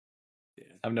not. Yeah.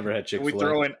 I've never had Chick-fil-A. We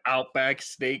throw in Outback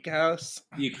Steakhouse.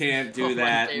 You can't do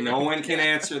that. No one can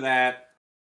answer that.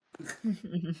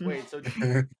 Wait, so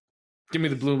give me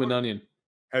the bloomin' onion.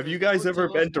 Have you guys ever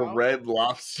been to Red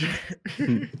Lobster?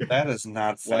 That is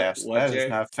not fast. That is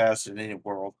not fast in any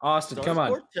world. Austin, come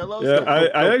on. Yeah,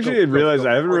 I actually realized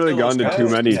I haven't really gone to too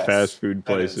many fast food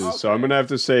places, so I'm gonna have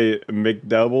to say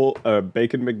McDouble,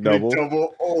 bacon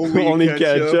McDouble, only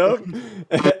ketchup.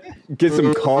 Get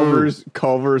some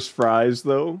Culver's fries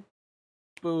though.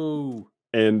 Boo.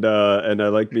 And I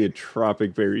like me a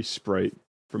Tropic Berry Sprite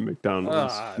from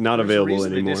McDonald's. Not available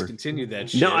anymore. They discontinued that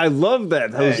shit. No, I love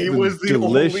that. He was the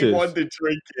only one to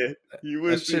drink it.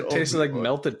 That shit tasted like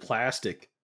melted plastic.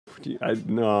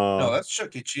 No, that's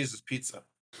Chuck E. Cheese's pizza.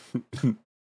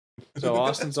 So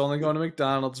Austin's only going to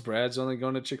McDonald's. Brad's only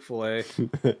going to Chick-fil-A. I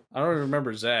don't even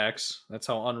remember Zach's. That's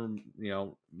how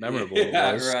memorable it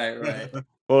was. Right.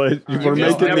 Well, we're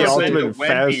making the ultimate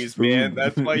Wendy's, fast food. Man.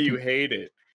 That's why you hate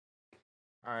it.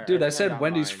 All right, dude, I said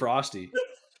Wendy's Frosty.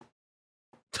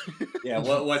 Yeah,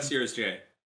 what's yours, Jay?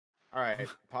 All right,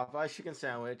 Popeye's chicken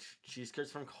sandwich, cheese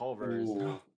curds from Culver's,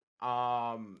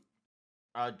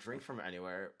 a drink from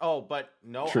anywhere. Oh, but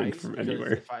no drink ice from because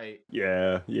anywhere. if I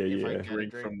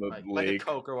Drink from the like a lake.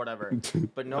 Coke or whatever,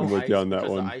 but no I'm with ice you on that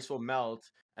because one. the ice will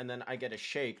melt, and then I get a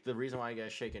shake. The reason why I get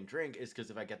a shake and drink is because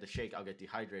if I get the shake, I'll get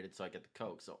dehydrated, so I get the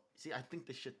Coke. So see, I think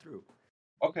this shit through.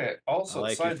 Okay. Also,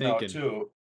 like side note too.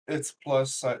 it's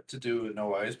plus to do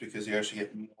no ice because you actually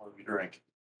get more of your drink.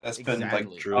 That's been like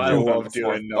Exactly. I proven love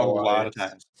before doing a no lot of ice.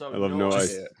 times. So I love no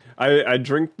ice. Yeah. I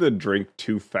drink the drink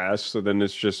too fast, so then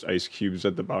it's just ice cubes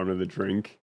at the bottom of the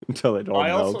drink until it all I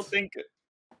melts. also think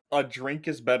a drink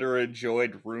is better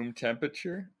enjoyed room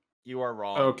temperature. You are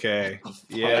wrong. Okay.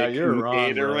 Yeah, Like you're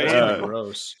wrong. Bro. Gatorade. That's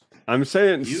gross. I'm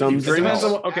saying some It depends drinks.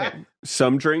 on what, okay.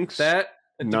 Some drinks. That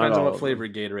it Not depends on all what of flavor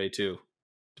Gatorade too.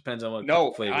 Depends on what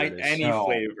No, flavor it is. any No.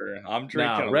 flavor. I'm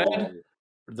drinking red. all.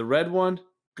 The red one,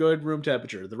 good room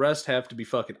temperature. The rest have to be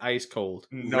fucking ice cold.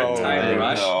 No, Red Time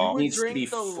Rush no. You would needs to drink be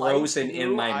the light frozen in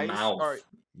blue my ice, mouth. or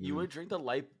you would drink the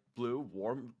light blue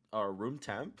warm room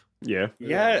temp. Yeah.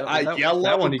 Yeah, that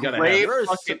yellow one you gotta grape, have.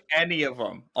 fucking any of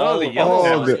them. Oh, All the the yellow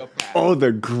Oh, ones.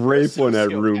 the grape one at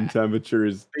room sociopath. temperature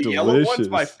is The delicious. yellow one's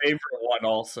my favorite one.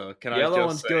 Also, can Yellow I just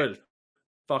one's say? good.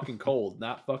 Fucking cold,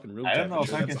 not fucking room I don't know if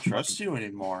temperature. I can That's a trust you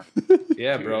anymore.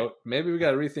 Yeah, bro. Maybe we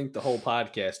gotta rethink the whole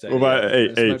podcast. What about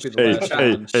idea. This might be the last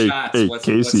one. Shots. What's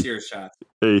Casey. your shot?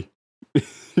 Hey,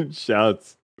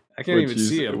 shouts. I can't even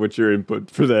see him. What's your input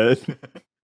for that?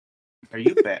 Are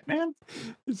you Batman?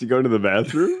 Is he going to the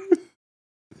bathroom?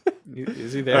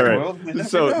 Is he All there? right. Well, we never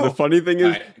So know. the funny thing is,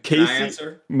 Alright, can I Casey,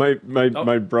 answer?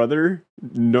 my brother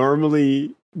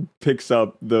normally picks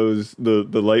up the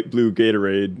light blue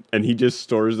Gatorade and he just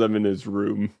stores them in his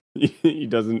room. He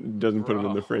doesn't put them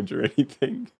in the Bro. fridge or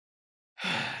anything.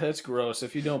 That's gross.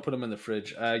 If you don't put them in the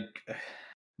fridge,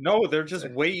 No, they're just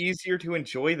way easier to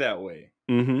enjoy that way.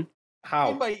 Mm-hmm.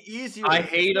 how By easier, I it's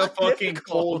hate a not fucking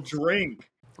difficult. cold drink.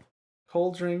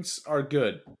 cold drinks are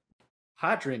good.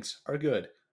 Hot drinks are good.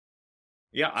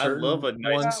 Yeah, I Certain love a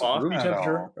nice ones, coffee. room Not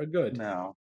temperature all. are good.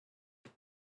 No.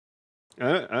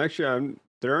 Actually,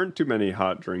 there aren't too many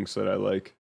hot drinks that I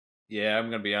like. Yeah, I'm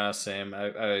gonna be honest, Sam.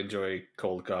 I enjoy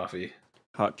cold coffee.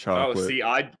 Hot Oh, chocolate. see,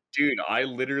 I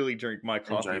literally drink my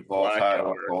coffee Enjoy both black. hot or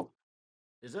however. cold.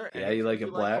 Is there? Yeah, you anything like it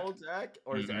black? cold, Zach,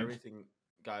 or is Mhm. everything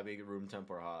gotta be room temp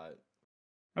or hot?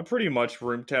 I'm pretty much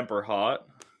room temp or hot.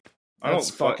 I That's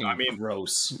don't fuck. fucking I mean,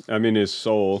 gross. I mean, his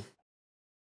soul.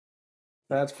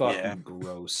 That's fucking Yeah.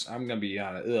 gross. I'm gonna be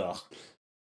honest. Ugh.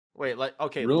 Wait, like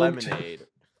okay, Room temp. lemonade.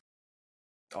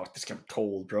 Oh, this got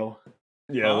cold, bro.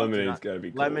 Yeah, Huh? lemonade's got to be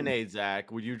cold. Lemonade,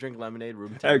 Zach. Would you drink lemonade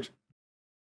room temp?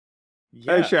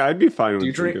 yeah. Actually, I'd be fine Do you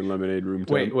with drink- drinking lemonade room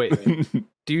Wait, temp.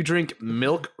 Do you drink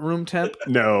milk room temp?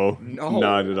 No, No.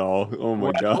 not at all. Oh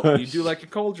my Well, god. You do like a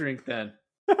cold drink then.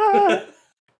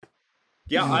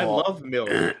 Yeah, I Oh. love milk.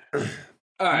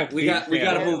 All right, we got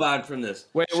to move on from this.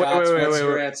 Wait, Shots, wait, what's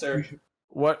your wait. answer?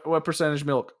 What percentage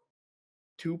milk?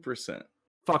 2%.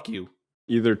 Fuck you.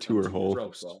 Either two or whole.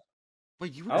 Gross.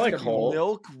 Wait, you would I like drink whole.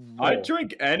 milk? I raw?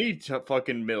 drink any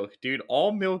fucking milk, dude.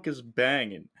 All milk is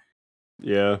banging.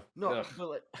 Yeah, No, Ugh. but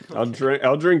like,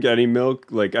 I'll drink any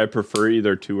milk. Like I prefer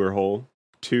either two or whole.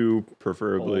 Two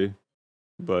preferably,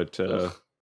 but Ugh.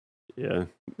 yeah,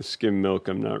 skim milk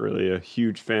I'm not really a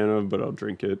huge fan of, but I'll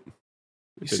drink it.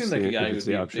 You if seem it's like the- a guy if who'd it's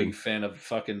be the a option. big fan of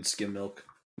fucking skim milk.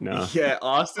 Nah. Yeah,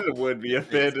 Austin would be a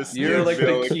fan of You're skim like the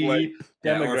milk. key like-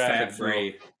 Yeah, or demographic,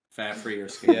 bro. fat free or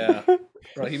skin. Yeah,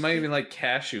 bro. He might even like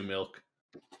cashew milk.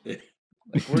 Like,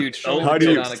 Dude, show me How the do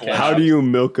kid you on a how cashew. do you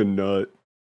milk a nut?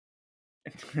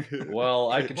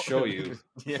 Well, I could show you.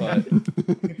 yeah.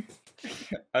 But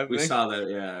I We think- saw that.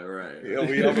 Yeah, right. Yeah,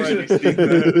 we already seen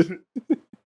that.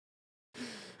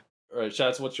 all right,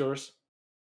 shots. What's yours?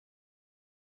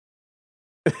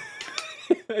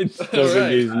 I still All think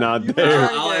right. he's not You there.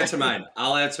 are- I'll answer mine.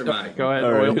 I'll answer mine. Go ahead.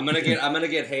 All right. Royal. I'm gonna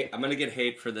get hate. I'm gonna get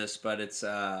hate for this, but it's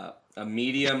a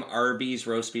medium Arby's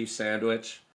roast beef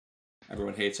sandwich.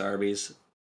 Everyone hates Arby's.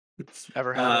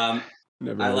 Ever had it.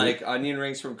 Never I heard. like onion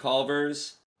rings from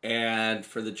Culver's, and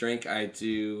for the drink, I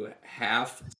do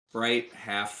half Sprite,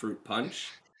 half fruit punch,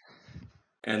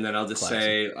 and then I'll just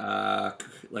say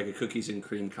like a cookies and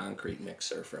cream concrete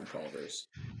mixer from Culver's.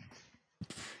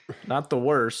 Not the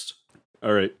worst.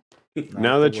 All right. Not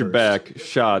Now the that you're worst. back,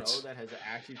 shots. That has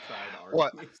actually tried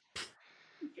What? Arby's.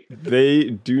 They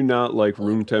do not like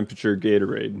room temperature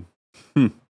Gatorade.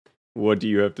 What do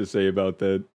you have to say about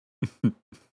that?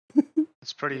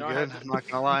 It's pretty You know, I good. have I'm not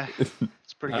gonna lie.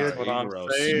 It's pretty That's good. what I'm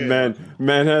gross. saying.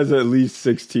 Man has at least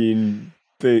 16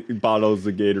 bottles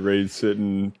of Gatorade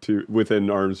sitting within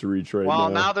arm's reach right Well,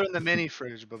 now. now they're in the mini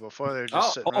fridge, but before they're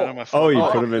just sitting right on my Oh, phone. you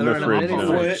put them in they're the a fridge mini now.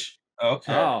 fridge.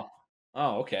 Okay.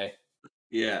 Oh, okay.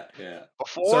 Yeah, yeah.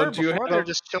 Before do you have they're a-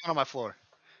 just chilling on my floor.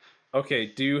 Okay,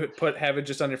 do you have it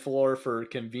just on your floor for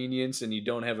convenience, and you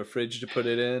don't have a fridge to put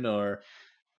it in, or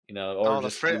or Oh, the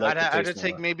just fridge. you like I'd the have to taste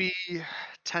take more? maybe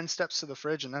 10 steps to the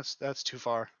fridge, and that's too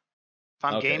far. If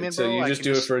I'm Okay, gaming, so bro, you I just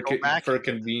can do it for go back for and-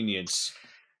 convenience.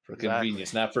 For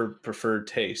convenience, not for preferred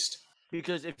taste.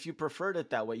 Because if you preferred it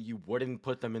that way, you wouldn't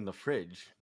put them in the fridge.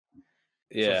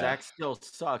 Yeah. So Zach still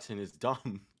sucks and is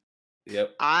dumb.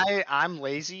 Yep. I'm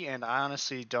lazy and I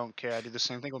honestly don't care. I do the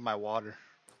same thing with my water.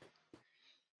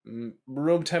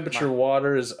 Room temperature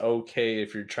water is okay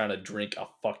if you're trying to drink a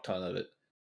fuck ton of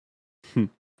it.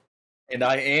 And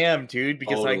I am, dude,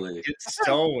 because Totally. I get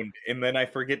stoned and then I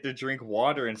forget to drink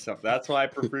water and stuff. That's why I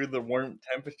prefer the warm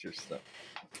temperature stuff.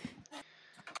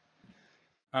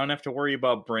 I don't have to worry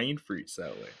about brain freeze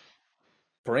that way.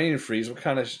 Brain freeze? What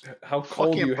kind of? How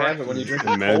cold do you have it when you drink?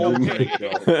 Imagine.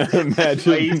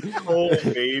 Imagine. Ice cold,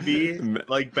 baby.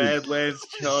 Like Badlands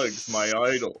Chugs, my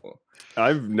idol.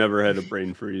 I've never had a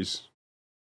brain freeze.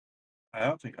 I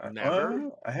don't think I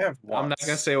Never? I have once. I'm not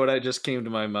gonna say what I just came to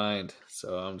my mind,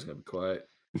 so I'm just gonna be quiet.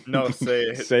 No, say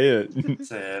it. Say it.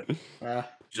 Say it.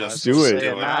 Just Do it.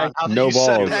 say Now that No you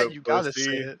said balls. that, you gotta Pussy.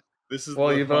 say it. This is Well,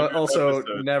 the you've 100th also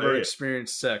episode. never Say it.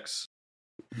 experienced sex,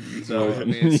 so I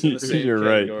mean, it's in the same You're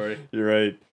category. right. You're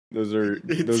right. Those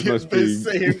It's must in be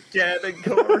the same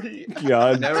category.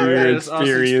 God Never tier had us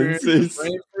experience experiences.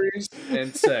 brain freeze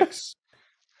and sex.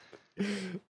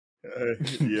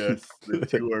 Yes, the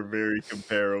two are very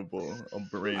comparable. A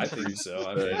brain I think freeze. so.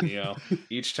 I mean,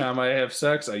 each time I have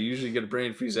sex, I usually get a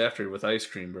brain freeze after with ice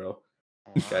cream, bro.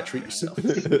 Gotta treat yourself.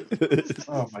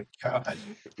 Oh my god.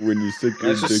 When you stick your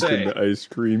Let's just dick in say- the ice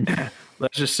cream.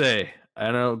 Let's just say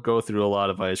I don't go through a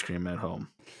lot of ice cream at home.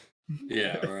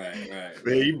 Yeah, right.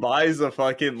 He buys a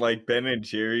fucking like Ben and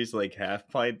Jerry's like half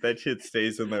pint. That shit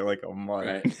stays in there like a month.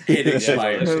 Right. It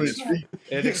expires.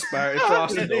 It expired. It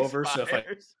frosted over, so if I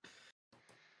Expires.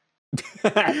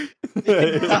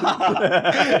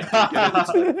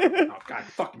 oh god,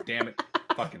 fucking damn it,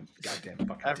 fucking goddamn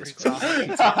fucking Every Discord.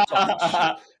 time. Fucking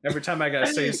shit. Every time I gotta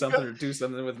say something or do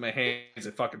something with my hands,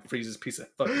 it fucking freezes. Piece of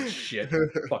fucking shit.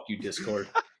 Fuck you, Discord.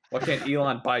 Why can't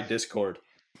Elon buy Discord?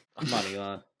 Come on,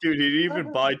 Elon. Dude, he didn't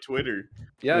even buy Twitter.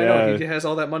 Yeah, I know Yeah. he has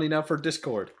all that money now for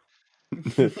Discord.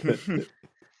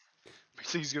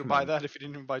 So he's gonna buy that if he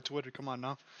didn't even buy Twitter. Come on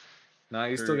now. Nah,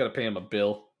 you still gotta pay him a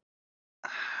bill.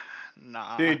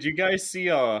 Nah. Dude, you guys see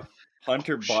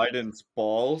Hunter Biden's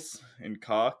balls and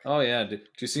cock? Oh yeah, did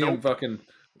you see him fucking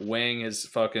weighing his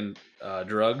fucking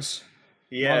drugs?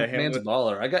 Yeah, Come on, man's a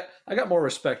baller. I got more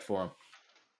respect for him.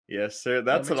 Yes, sir.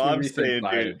 That's That what I'm makes me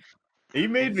rethink saying, dude. Biden. He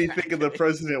made me think of the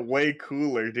president way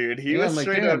cooler, dude. He Yeah, was I'm like,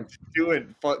 straight damn. up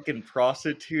doing fucking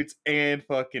prostitutes and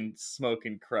fucking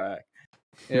smoking crack.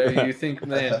 Yeah, you think,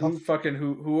 man,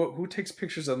 who takes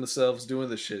pictures of themselves doing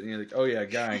this shit? And you're like, oh yeah,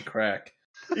 guy and crack.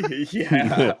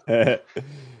 Yeah. The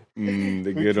Who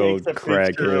good takes old a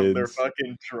picture of their crackheads.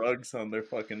 fucking drugs on their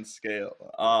fucking scale?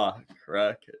 Ah,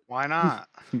 crack it. Why not?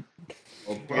 Well,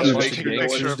 Well, Dude, let's take a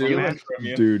picture of you, man. From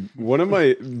you. Dude,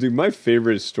 my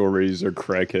favorite stories are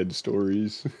crackhead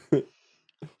stories.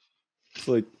 It's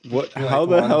like, what? You're How like,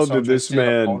 the "Come on, hell so did try to this steal a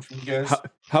man? phone from you guys?"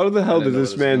 How the hell didn't did know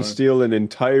this this man was going. steal an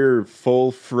entire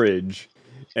full fridge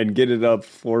and get it up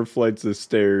 4 flights of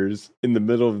stairs in the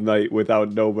middle of the night with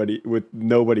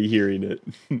nobody hearing it?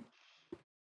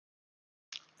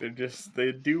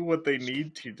 They do what they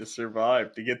need to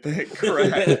survive to get that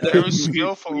crack. They're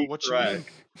skillful. What you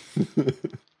mean?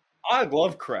 I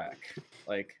love crack.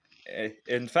 Like,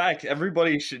 in fact,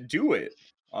 everybody should do it.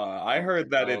 I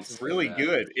heard that Don't it's say really that.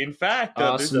 good. In fact, there's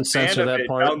Austin, a fan censor of that it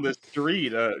part. down the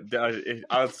street,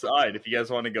 outside. If you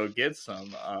guys want to go get some,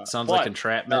 Sounds but like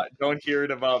entrapment. don't hear it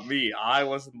about me. I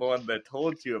wasn't the one that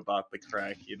told you about the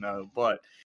crack, But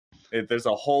there's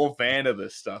a whole van of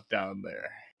this stuff down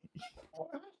there.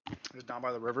 It's down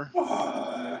by the river.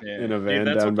 Yeah. In a van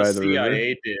that's down what by the the river?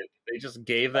 CIA did. They just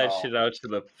gave that Oh. shit out to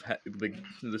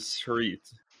the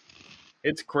streets.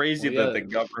 It's crazy Well, that yeah. the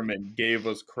government gave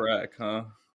us crack, huh?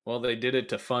 Well, they did it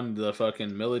to fund the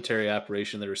fucking military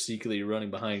operation they were secretly running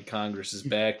behind Congress's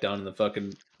back down in the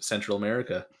fucking Central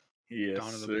America. Yes,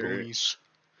 Down in the sir. boonies.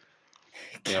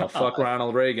 You know, fuck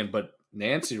Ronald Reagan, but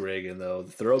Nancy Reagan though,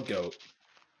 the throat goat.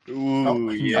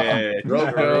 Ooh, yeah.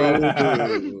 Throat goat.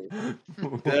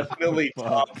 Definitely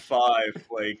top 5.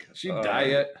 Like, She die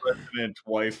yet? president's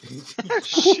wife.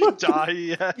 She die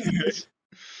yet?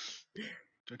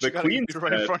 Don't The you got a Queen's computer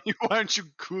right in dead. front of you? Why don't you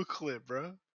Google it,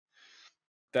 bro?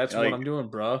 That's Like- what I'm doing,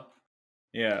 bro.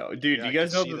 Yeah, dude, Yeah, you I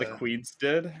guys can know see that the that. Queen's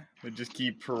dead? They just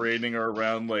keep parading her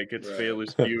around like it's Right.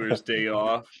 Famous Viewers Day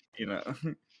off,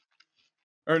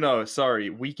 Or no,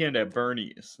 sorry, Weekend at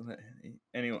Bernie's.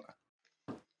 Anyway.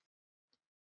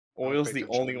 Oil's pay the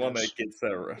attention only to one this. that gets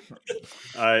that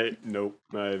reference. Nope,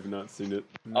 I have not seen it.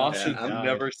 Oh, Yeah, she I'm died.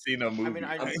 Never seen a movie. mean,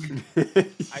 I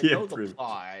Yeah, know the pretty-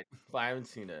 plot, but I haven't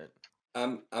seen it.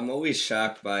 I'm always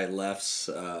shocked by Left's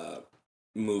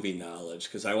movie knowledge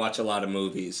because I watch a lot of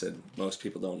movies and most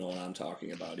people don't know what I'm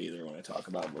talking about either when I talk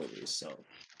about movies. So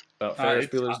about Ferris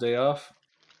Bueller's Day Off.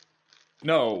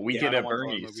 No, we I get don't at watch a lot of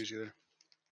Bernie's. movies either.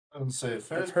 I would say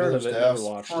Ferris heard of Bueller's it, Day never Off's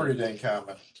watched pretty it. dang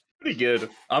common. Pretty good.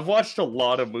 I've watched a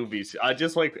lot of movies. I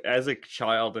just like as a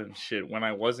child and shit. When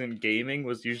I wasn't gaming,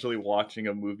 was usually watching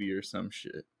a movie or some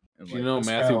shit. And, Do you know that's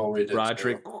kinda what we Matthew did,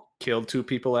 Broderick killed 2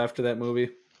 people after that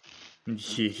movie?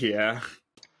 Yeah.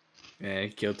 Yeah, he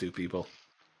killed 2 people.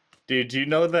 Dude, do you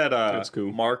know that That's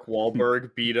cool. Mark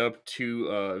Wahlberg beat up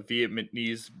 2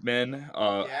 Vietnamese men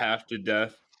half to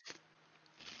death?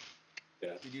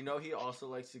 yeah. Did you know he also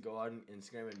likes to go on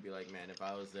Instagram and be like, man, if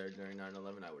I was there during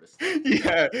 9/11, I would have stopped.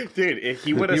 Yeah, dude, if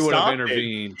he would have stopped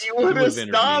intervened. it, he would have intervened.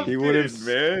 stopped He it, would've-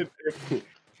 man.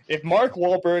 If Mark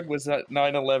Wahlberg was at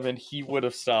 9/11, he would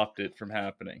have stopped it from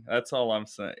happening. That's all I'm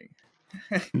saying.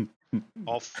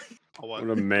 What? What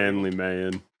a manly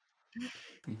man.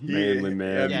 Manly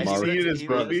man, Yeah, Mark. he- He would have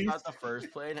movies? stopped the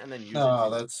first plane and then used No, it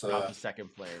to that's, stop the second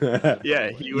plane. Yeah,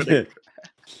 he would Yeah. have.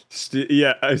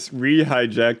 I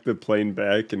re-hijack the plane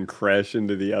back and crash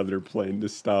into the other plane to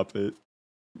stop it.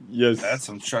 Yes. That's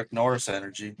some Chuck Norris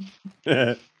energy.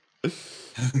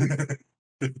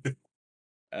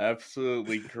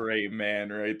 Absolutely great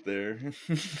man right there.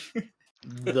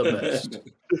 The best.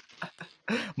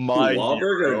 My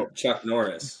Wahlberg hero. or Chuck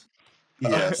Norris?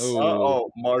 Yes. Oh,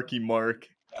 Marky Mark.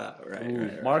 Right, Ooh,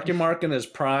 right. Marky Mark in his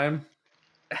prime.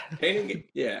 Painting,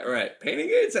 yeah, right. Painting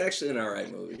Gate's actually an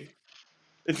alright movie.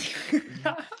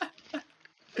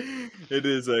 It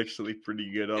is actually pretty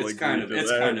good. It's kind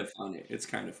of funny. It's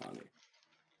kind of funny.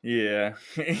 Yeah.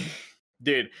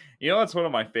 Dude, you know what's one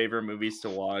of my favorite movies to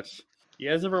watch? You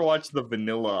guys ever watch the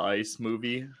Vanilla Ice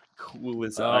movie? Cool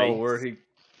as Ice.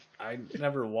 I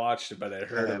never watched it, but I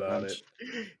heard about it.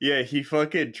 Yeah, he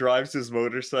fucking drives his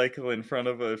motorcycle in front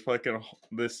of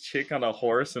this chick on a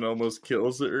horse and almost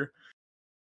kills her.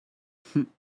 And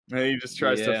he just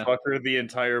tries to Yeah. fuck her the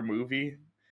entire movie.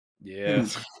 Yeah.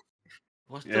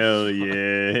 What the Hell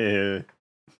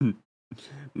fuck? yeah.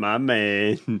 My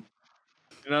man. You're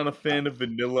not a fan of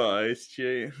Vanilla Ice,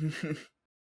 Jay?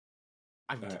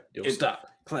 Yo, stop,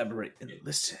 collaborate, and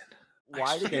listen.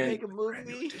 Why did he can't- make a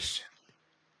movie?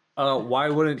 Why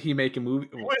wouldn't he make a movie?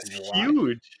 It was Why?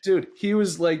 huge. Dude. He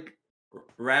was like,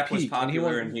 Rap was Peak, and he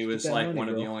popular, wanted and he to was get that like money, one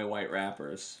of the bro. only white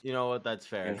rappers. You know what? That's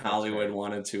fair. And that's Hollywood fair.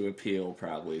 wanted to appeal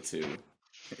probably to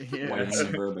Yeah. white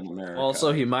suburban America.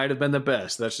 also he might have been the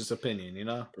best. That's just opinion, you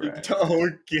know. Right.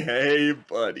 Okay,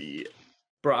 buddy.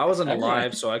 Bro, I wasn't I know.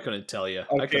 alive, so I couldn't tell you.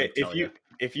 I Okay, couldn't tell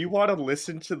if you want to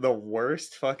listen to the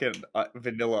worst fucking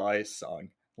Vanilla Ice song,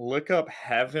 look up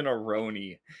Heaven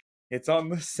Aroni. It's on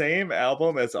the same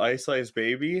album as Ice Ice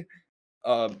Baby,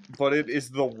 but it is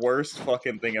the worst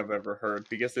fucking thing I've ever heard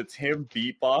because it's him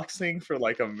beatboxing for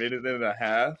like a minute and a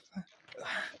half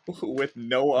with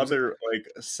no other like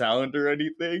sound or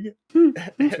anything. I'm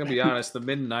just gonna be honest. The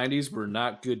mid '90s were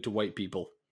not good to white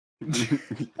people.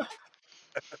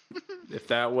 If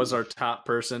that was our top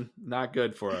person, not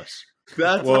good for us.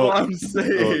 That's Well, all I'm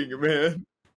saying, man.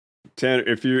 Tanner,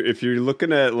 if you're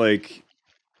looking at like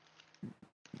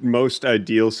most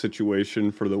ideal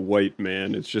situation for the white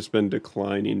man, it's just been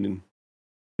declining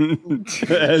as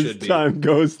should be. time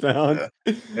goes down.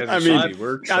 I mean,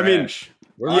 we're trash. I mean,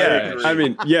 We're yeah, trash. I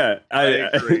mean, yeah, I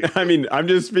agree. I mean, I'm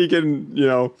just speaking, you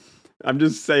know, I'm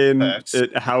just saying Facts.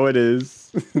 it how it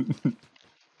is.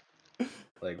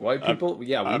 like white people.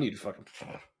 Yeah, we I'm- need to fucking.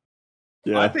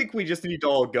 Yeah, I think we just need to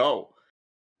all go.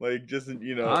 Like, just,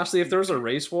 you know. Honestly, if there was a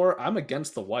race war, I'm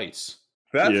against the whites.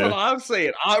 That's Yeah. what I'm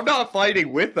saying. I'm not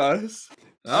fighting with us.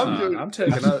 I'm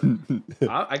taking up.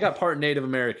 I got part Native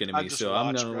American in I'll me, just so I'm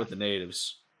watch, going bro. with the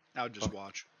natives. I would just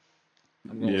watch.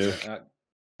 I'm going with that.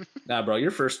 Nah, bro, you're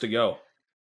first to go.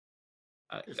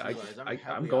 Just realized I'm I'm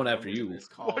heavily going on after board with you. this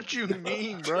call. What you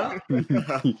mean, bro?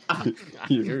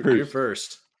 You're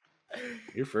first.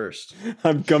 You're first.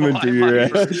 I'm coming Why to am your I ass.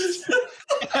 first?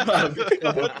 What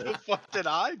the fuck did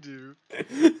I do?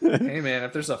 Hey, man,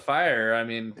 if there's a fire, I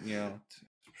mean, you know.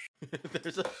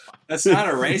 There's a That's not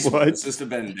a race. What? It's just a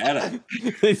vendetta.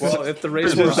 Well, if the race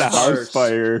It's war just a house starts,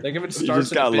 fire. like if it He starts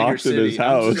just in a got bigger locked in city, his I'm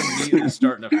house. just immediately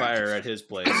starting a fire at his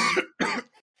place.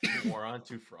 war on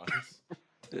two fronts.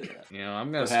 You know, I'm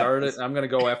gonna What start happens? it. I'm gonna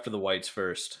go after the whites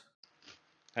first.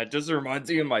 That just reminds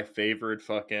me of my favorite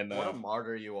fucking. What a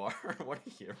martyr you are. What a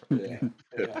hero.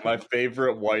 My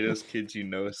favorite whitest kids you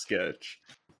know sketch.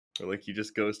 Where like he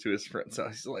just goes to his friend's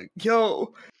house. He's like,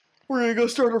 "Yo, we're gonna go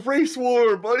start a race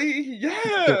war, buddy.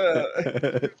 Yeah,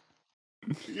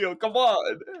 yo, come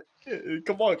on,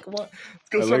 come on. Let's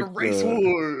go I start a like race the-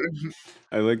 war."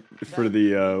 I like for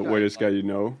the whitest guy you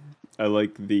know. I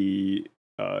like the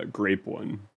grape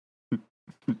one.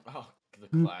 Oh, the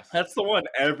classic. That's the one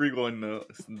everyone knows.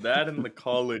 That and the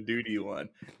Call of Duty one.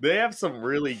 They have some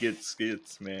really good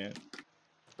skits, man.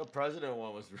 The president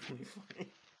one was really funny.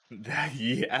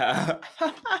 Yeah.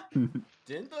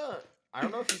 Didn't I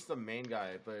don't know if he's the main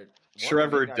guy, but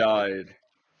Trevor died.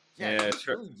 Yeah, he's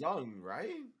really young,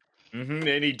 right?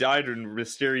 And he died in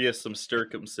mysterious some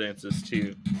circumstances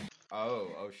too.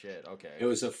 Oh shit. Okay. It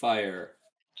was a fire.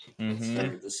 It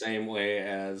started the same way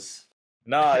as.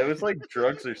 Nah, it was like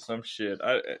drugs or some shit.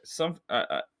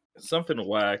 Something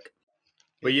whack.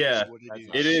 But yeah,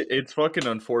 it's fucking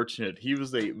unfortunate. He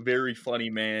was a very funny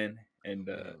man and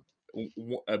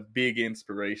a big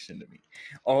inspiration to me.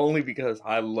 Only because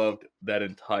I loved that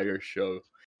entire show.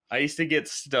 I used to get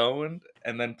stoned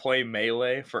and then play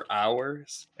Melee for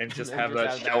hours and just have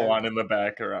that show on in the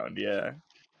background. Yeah.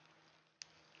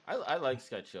 I like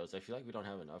sketch shows. I feel like we don't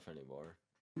have enough anymore.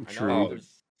 True. I know there's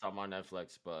some on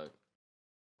Netflix, but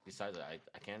besides that,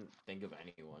 I can't think of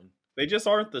anyone. They just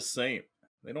aren't the same.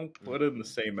 They don't put in the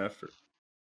same effort.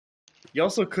 You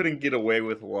also couldn't get away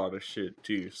with a lot of shit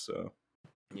too, so.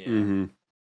 Yeah.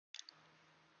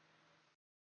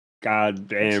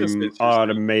 Goddamn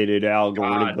automated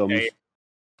algorithms.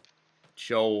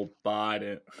 Joe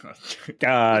Biden.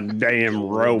 Goddamn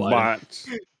robots.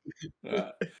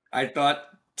 I thought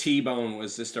T-Bone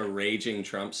was just a raging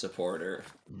Trump supporter.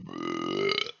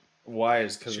 Why?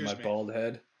 Is because of my bald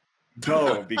head?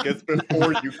 No, because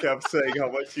before you kept saying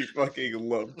how much you fucking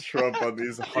love Trump on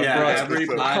these every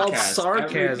podcast. Called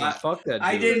sarcasm. Fuck that dude.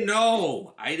 I didn't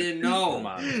know.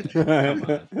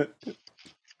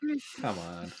 Come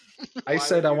on. I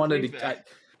said I wanted to.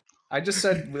 I just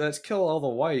said let's kill all the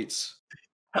whites.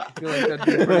 I feel like that'd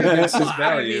be pretty against his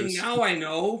values. Now I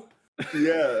know.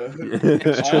 Yeah.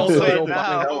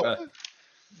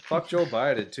 Fuck Joe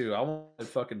Biden too. I want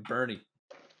fucking Bernie.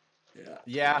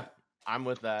 Yeah, I'm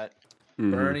with that.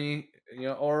 Bernie,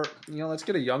 let's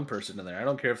get a young person in there. I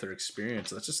don't care if they're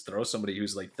experienced. Let's just throw somebody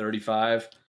who's like 35.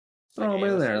 Throw them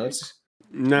in there.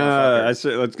 I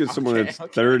say let's get someone that's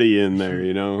 30 in there.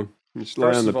 Just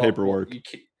lay on the paperwork.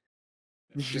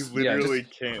 You literally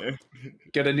can't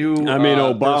get a new.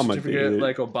 Obama certificate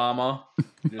like Obama.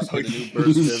 Just get a new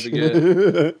birth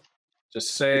certificate.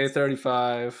 Just say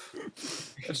 35.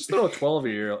 Just throw a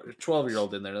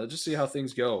 12-year-old in there. Let's just see how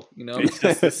things go. It's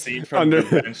just the scene from the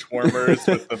Benchwarmers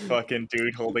with the fucking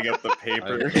dude holding up the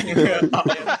paper.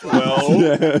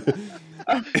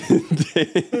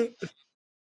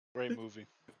 Great movie.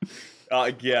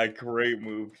 Yeah, great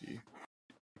movie.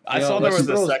 I saw there was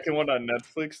a second one on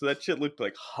Netflix. That shit looked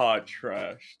like hot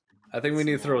trash. I think we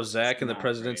need to throw Zach in the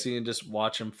presidency and just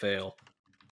watch him fail.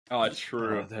 Oh,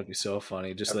 true. That'd be so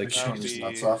funny. Just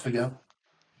nuts off again.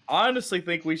 I honestly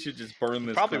think we should just burn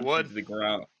this Probably country would. to the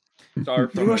ground.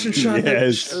 Start from Russian shot.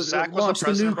 Zach was the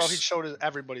president, bro. He showed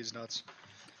everybody's nuts.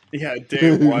 Yeah,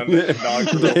 day one.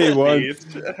 Day one.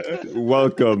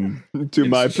 Welcome to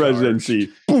my presidency.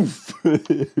 Poof.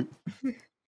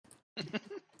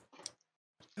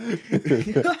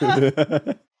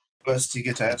 First you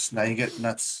get ass, now you get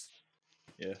nuts.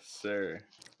 Yes, sir.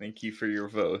 Thank you for your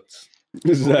votes.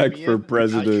 Zach for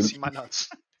president. See my nuts.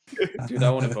 Dude, I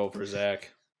want to vote for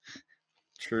Zach.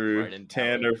 True.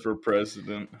 Tanner for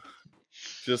president.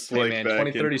 Just hey, like man, back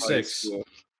 2036. in high school.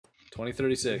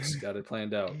 2036. Got it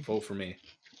planned out. Vote for me.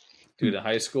 Dude, in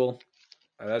high school,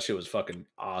 that shit was fucking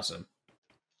awesome.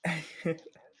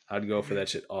 I'd go for that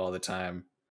shit all the time.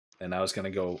 And I was going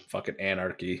to go fucking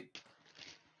anarchy.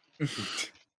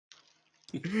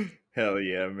 Hell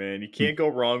yeah, man. You can't go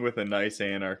wrong with a nice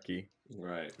anarchy.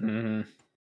 Right. Mm-hmm.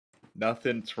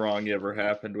 Nothing's wrong ever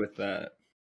happened with that.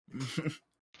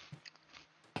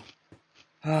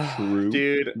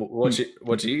 Dude. What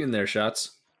you eating there,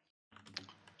 Shots?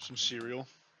 Some cereal.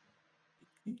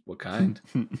 What kind?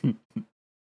 Some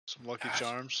Lucky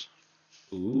Charms.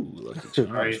 Ooh, Lucky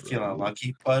Charms. Are you feeling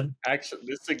lucky, bud? Actually,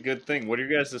 this is a good thing. What are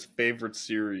your guys' favorite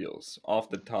cereals off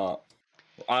the top?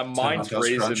 Mine's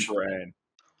Raisin Bran.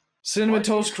 Cinnamon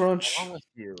Toast Crunch.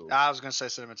 I was gonna say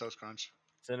Cinnamon Toast Crunch.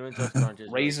 Cinnamon Toast Crunch.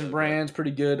 Raisin Bran's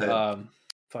pretty good.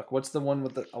 Fuck, what's the one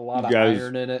with a lot of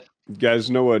iron in it? You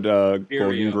guys know what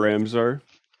Golden Grams are?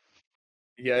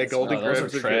 Yeah, Golden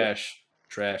Grams are trash.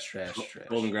 Trash.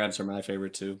 Golden Grams are my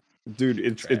favorite too. Dude,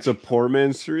 it's a poor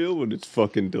man's cereal, but it's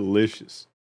fucking delicious.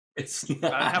 It's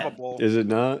not. I have a bowl. Is it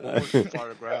not?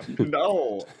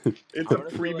 No, it's a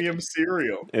premium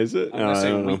cereal. Is it? I'm gonna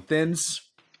say Wheat Thins.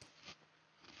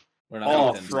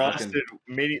 Frosted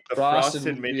mini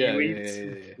wheats.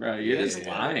 Yeah. Right, you're just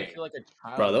lying.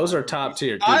 Bro, those are top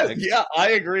tier. Dude.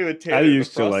 I agree with Taylor. I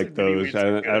used to like those.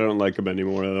 I don't like them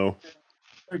anymore though.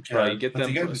 Bro, you get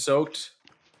them soaked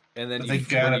and then They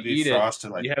gotta be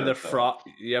frosted like you have that,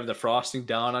 you have the frosting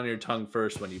down on your tongue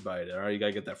first when you bite it. All right, you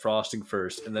gotta get that frosting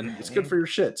first, and then it's good for your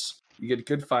shits. You get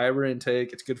good fiber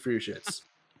intake. It's good for your shits.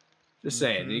 Just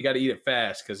saying, you got to eat it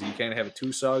fast because you can't have it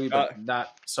too soggy, but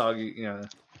not soggy. You know,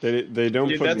 they don't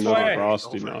put enough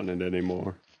frosting on it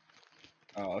anymore.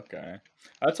 Oh, okay.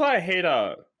 That's why I hate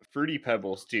Fruity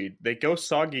Pebbles, dude. They go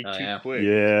soggy too quick.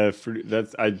 Yeah,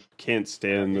 I can't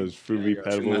stand those Fruity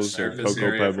Pebbles or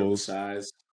Cocoa Pebbles.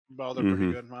 Well, they're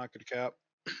pretty good. Not gonna cap.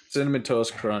 Cinnamon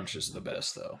Toast Crunch is the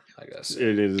best, though. I guess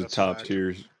it is a top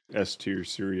tier S tier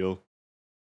cereal.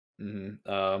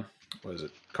 What is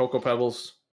it? Cocoa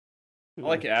Pebbles. I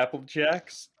like Apple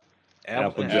Jacks.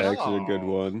 Apple Jacks is a good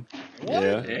one.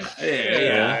 What?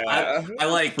 Yeah. I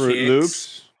like Fruit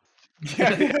Loops.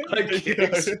 Yeah, that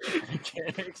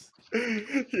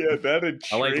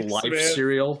I like Life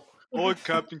cereal. I like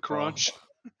Captain Crunch.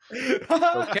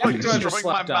 Captain Crunch is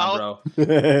slept on, bro.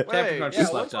 Captain Crunch is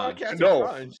slept on.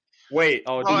 No. Wait.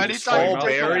 Oh, anytime you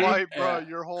take a bite, bro,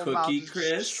 your whole mouth is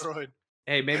destroyed.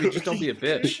 Hey, maybe just don't be a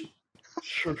bitch.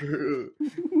 True.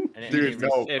 Dude,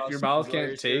 no. If your mouth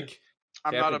can't take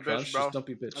I'm Captain not a bitch, Crunch, bro. just don't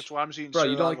be a bitch. That's why I'm eating bro,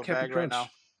 you don't out like of a Captain bag Crunch right now.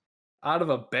 out of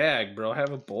a bag, bro.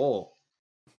 Have a bowl.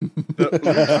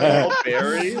 The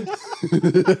berries? I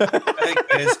think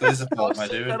basically is a bowl, my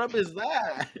dude. What setup is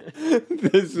that?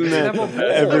 This man,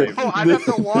 I'd have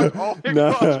to walk all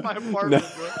across my apartment,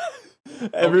 bro.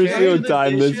 Every single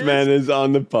time this man is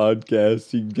on the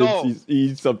podcast, he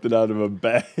eats something out of a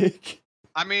bag.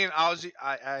 I mean,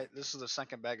 this is the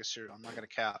second bag of cereal. I'm not gonna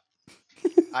cap.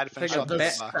 I had to finish Take up a the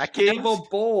have a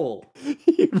bowl.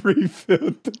 He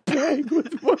refilled the bag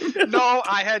with one. No,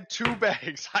 I had 2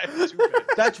 bags.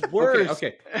 That's worse.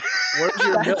 Okay. Where's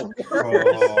your milk?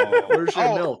 Where's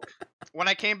your milk? When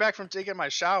I came back from taking my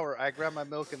shower, I grabbed my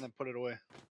milk and then put it away.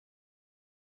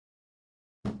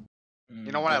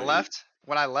 You know, when I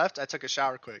left, I took a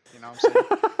shower quick. You know what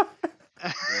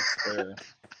I'm saying?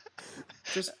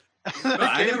 Just.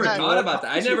 I never thought about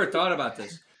that. I never thought about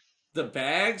this. The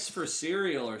bags for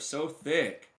cereal are so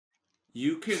thick,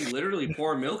 you can literally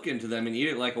pour milk into them and eat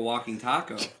it like a walking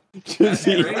taco. That's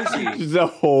crazy. The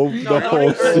whole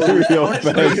cereal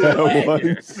bag at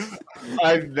once.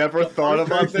 I've never thought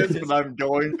about this, but I'm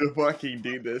going to fucking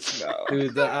do this now.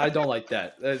 Dude, I don't like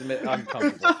that. I'm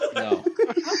comfortable.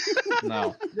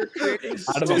 No.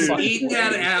 Just eat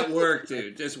that at work,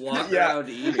 dude. Just walk around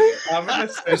eating it. I'm gonna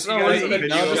say a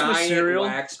giant cereal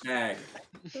wax bag.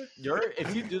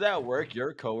 If you do that at work,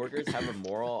 your coworkers have a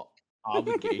moral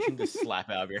obligation to slap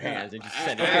it out of your hands and just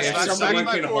send it. If someone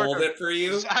can hold it for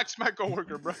you, Zach's my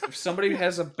coworker, bro. If somebody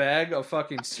has a bag of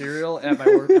fucking cereal at my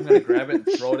work, I'm gonna grab it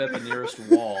and throw it at the nearest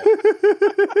wall.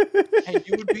 And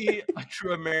you would be a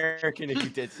true American if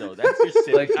you did so. That's your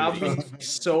sin. Like, I'd be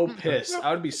so pissed.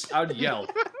 I'd yell.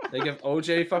 Like, if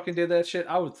OJ fucking did that shit,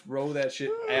 I would throw that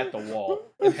shit at the wall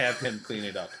and have him clean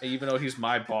it up, even though he's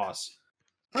my boss.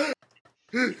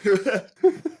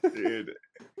 Dude.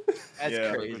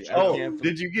 That's crazy.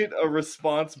 Did you get a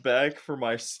response back for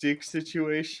my stick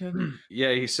situation?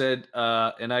 Yeah, he said,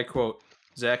 and I quote,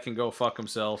 "Zach can go fuck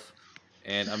himself,"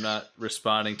 and I'm not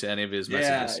responding to any of his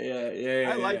messages.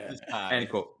 Yeah. I like this guy. End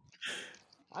quote.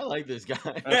 I like this guy.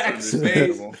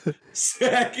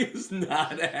 Zach is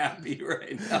not happy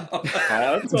right now.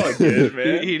 That's all good,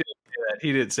 man. He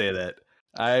didn't say that.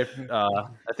 I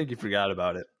think he forgot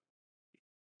about it.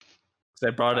 I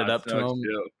brought it up to him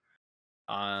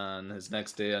on his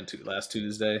next day on last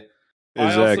Tuesday.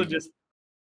 How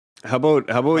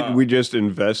about we just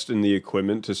invest in the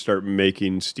equipment to start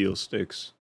making steel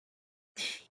sticks?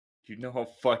 You know how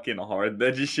fucking hard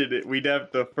that we'd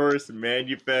have to first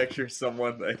manufacture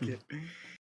someone that can.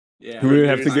 Yeah, we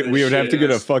would have to get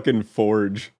a fucking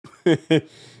forge. Yeah,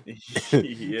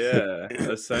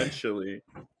 essentially.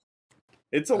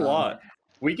 It's a lot.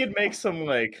 We could make some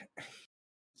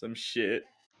shit.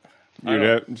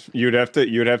 You'd have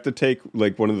to take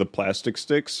like one of the plastic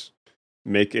sticks,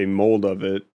 make a mold of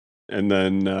it, and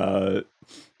then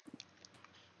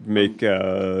make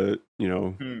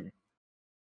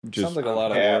just sounds like a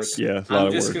lot of work. Yeah,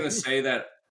 I'm just gonna say that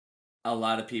a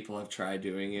lot of people have tried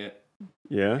doing it.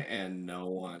 Yeah, and no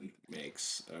one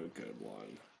makes a good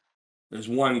one. There's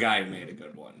one guy who made a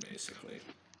good one, basically.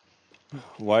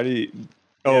 Why do you?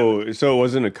 Oh, so it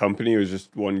wasn't a company; it was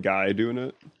just one guy doing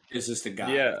it. It's just a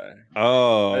guy. Yeah.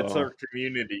 Oh, that's our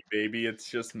community, baby.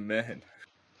 It's just men.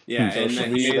 Yeah, so and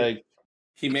then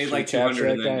he made like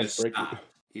 200 and then just stopped.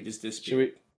 He just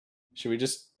disappeared. Should we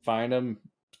just find him,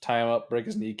 tie him up, break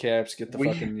his kneecaps, get the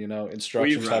fucking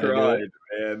instructions how to do it?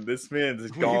 Man, this man's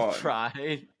gone. We've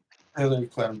tried. Hillary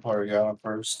Clinton probably got him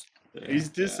first. He's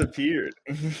disappeared.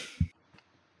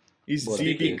 He's What a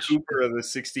DB bitch. Cooper of the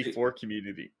 64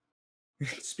 community.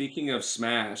 Speaking of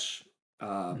Smash,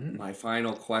 my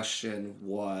final question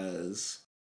was,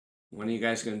 when are you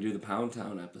guys going to do the Pound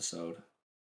Town episode?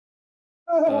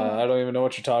 I don't even know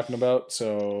what you're talking about,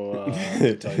 so I'll have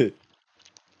to tell you.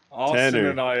 Austin Tanner.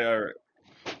 and I are,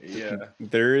 yeah.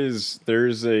 There's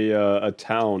a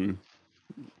town,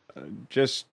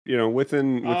 just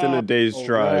within a day's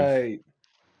drive. Right.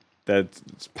 That's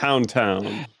Pound Town,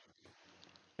 and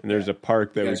there's a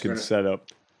park that we guys can gonna- set up.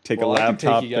 Take Well, a I can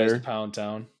laptop take you guys there. to Pound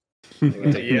Town.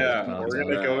 Yeah, we're going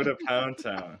to Town. go to Pound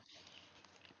Town.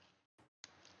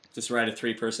 Just ride a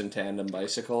 3-person tandem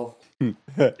bicycle. Yep.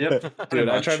 Dude,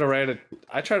 I tried to ride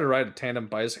a tandem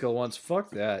bicycle once. Fuck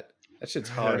that. That shit's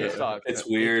hard. It sucks. It's It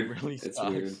weird. really It's sucks.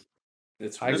 weird.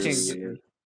 It's I really can- weird.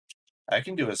 I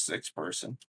can do a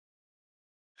 6-person.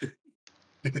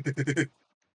 Then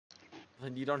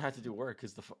you don't have to do work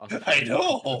because the other I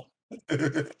know.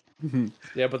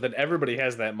 Yeah, but then everybody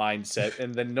has that mindset,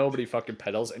 and then nobody fucking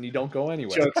pedals, and you don't go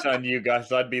anywhere. Joke's on you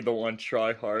guys. I'd be the one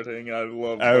try-harding. I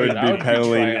love I would Dude, be I would be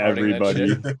pedaling tryharding that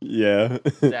everybody. Yeah.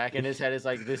 Zach in his head is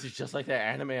like, this is just like that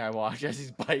anime I watch as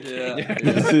he's biking. Yeah.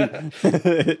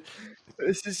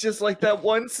 This is just like that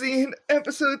one scene,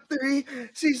 episode 3,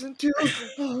 season 2.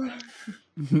 We're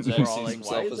all like,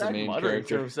 why is Zach muttering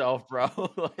to himself, bro?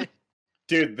 Like,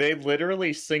 Dude, they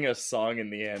literally sing a song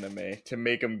in the anime to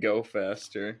make him go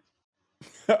faster.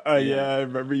 Yeah, I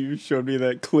remember you showed me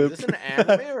that clip. is this an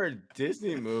anime or a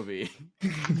Disney movie?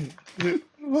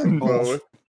 Both.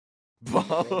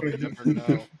 Both. You never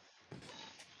know.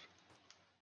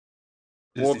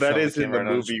 Well, Disney that film is in came the out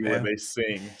on movie where Japan. they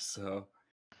sing, so.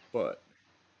 But.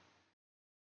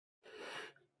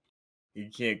 You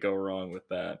can't go wrong with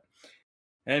that.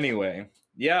 Anyway,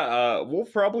 yeah, we'll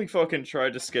probably fucking try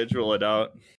to schedule it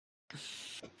out.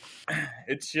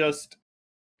 It's just.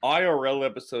 IRL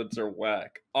episodes are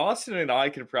whack. Austin and I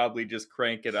could probably just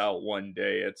crank it out one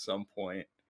day at some point.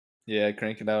 Yeah,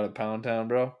 crank it out at Pound Town,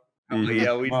 bro.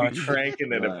 Yeah, we'd be Much.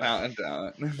 cranking it a Right. pound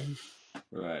down.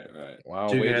 Right. Wow,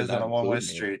 2 way to guys not on a one-way include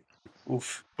me. street.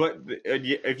 Oof. But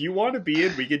if you want to be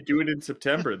in, we could do it in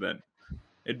September then.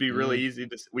 It'd be really easy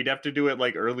to. We'd have to do it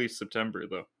like early September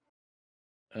though.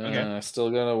 Okay. Still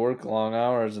gonna work long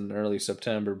hours in early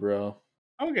September, bro.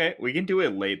 Okay, we can do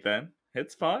it late then.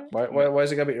 It's fine. Why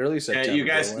is it gotta be early September? Yeah, you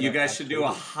bro? guys, Why you not guys should do a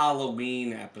October?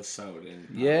 Halloween episode.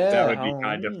 Yeah, That would be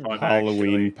kind of fun.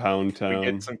 Halloween Actually. Pound We Town.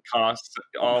 get some costs.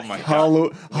 Oh my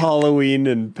god. Halloween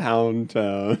in Pound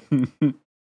Town.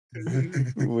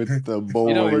 With the boys.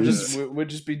 You know, we'd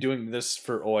just be doing this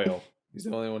for oil. He's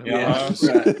the only one who Yeah.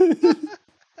 watches.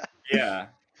 Yeah.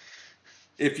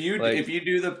 If you Like-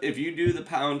 do the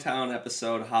Pound Town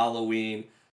episode Halloween,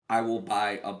 I will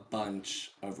buy a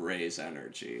bunch of Ray's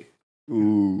energy.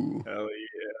 Ooh. Hell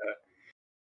yeah.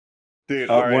 Dude,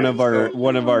 One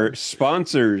alright, of our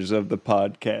sponsors of the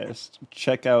podcast.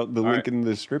 Check out the All link right. in the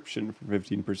description for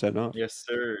 15% off. Yes,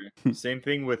 sir. Same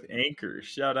thing with Anchor.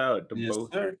 Shout out to Yes,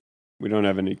 both. sir. We don't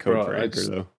have any code Bro, for I Anchor just-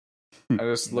 though. I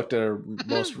just looked at our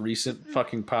most recent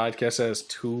fucking podcast. It has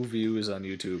 2 views on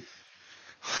YouTube.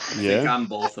 I think Yeah. on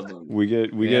both of them. We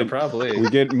get probably. we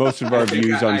get most of I our think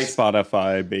views on I-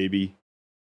 Spotify, baby.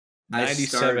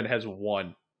 97 has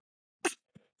 1.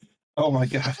 Oh my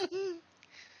god.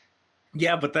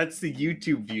 Yeah, but that's the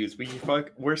YouTube views.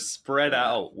 We're spread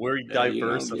out. We're Yeah, you don't get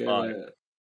diversified. it.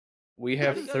 We Yeah,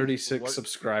 have you guys 36 work-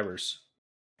 subscribers.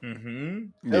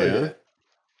 Mm-hmm. Yeah.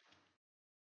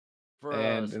 For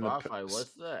And in the Spotify,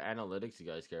 what's the analytics you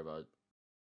guys care about?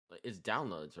 Like, it's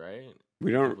downloads, right?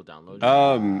 We don't People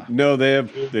download. no,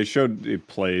 they showed it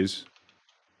plays.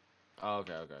 Oh,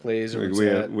 okay, okay. Plays or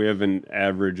Like we have an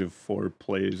average of 4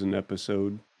 plays an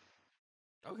episode.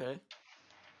 Okay.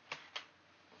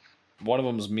 One of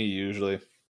them is me usually.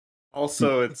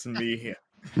 Also, it's me.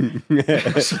 People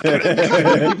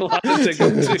have to take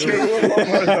them too.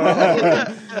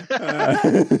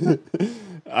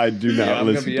 I do Yeah, not I'm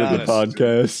gonna listen be to the honest.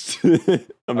 podcast.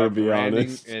 I'm Our gonna be branding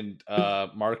honest. and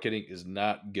marketing is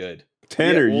not good.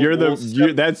 Tanner, Yeah, you're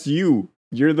that's you.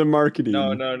 You're the marketing.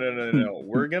 No.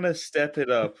 We're gonna step it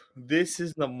up. This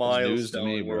is the news to milestone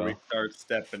me, where bro. we start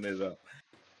stepping it up.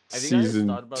 Have you guys Season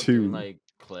thought about 2. doing like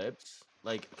clips?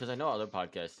 Like, because I know other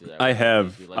podcasts do that. I where they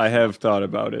have do, like, I have small- thought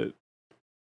about it.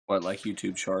 What, like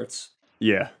YouTube Shorts?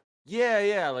 Yeah.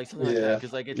 Yeah, like something like Yeah. that.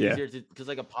 Because like it's Yeah. easier to, because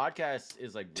like a podcast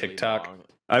is like really TikTok. long.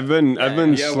 I've been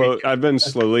Yeah, I've been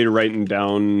slowly writing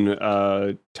down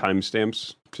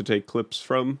timestamps to take clips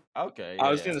from. Okay. I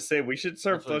was yeah. gonna say we should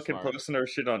start That's really fucking smart. posting our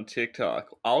shit on TikTok.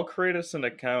 I'll create us an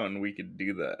account and we could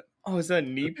do that. Oh, is that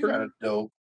Kind Neeper? of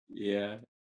dope. Yeah.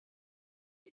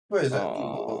 What is that?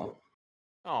 Aw.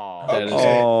 Oh, That is-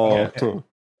 Oh,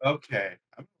 Okay.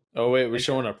 Oh wait, we're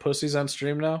showing our pussies on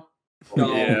stream now.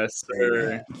 No. Yes,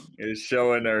 sir. It's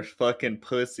showing our fucking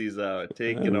pussies out,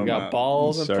 taking We them got out.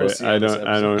 balls and sorry, pussy. I on this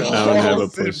don't have a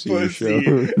Balls and pussy to pussy.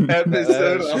 show. Episode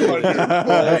That is 100. I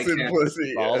Balls and can't-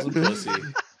 pussy. balls and pussy.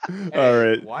 All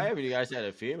right. Why haven't you guys had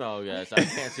a female guest? I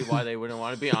can't see why they wouldn't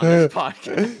want to be on this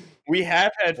podcast. We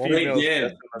have had They females. did.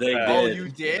 guests in the They past. Oh, did. you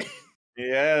did?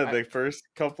 Yeah, I- the first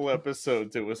couple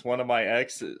episodes, it was one of my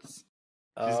exes. She's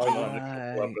been on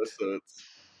a couple episodes.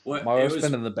 What? Mario's it was,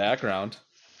 been in the background.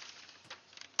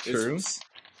 True.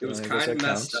 It was I guess kind of that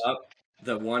messed counts. up.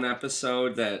 The one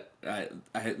episode that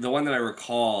the one that I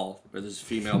recall, where this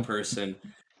female person,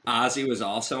 Ozzy was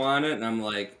also on it, and I'm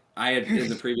like, I had in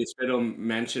the previous video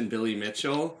mentioned Billy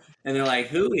Mitchell, and they're like,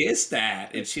 "Who is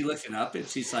that?" And she looked it up, and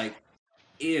she's like,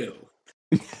 "Ew,"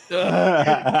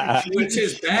 which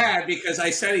is bad because I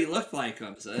said he looked like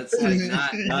him, so it's like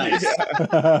not nice.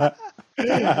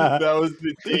 That was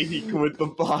the day he quit the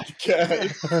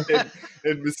podcast.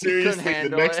 And mysteriously, the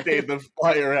handle next it. day, the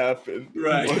fire happened.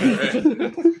 Right.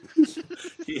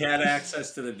 He had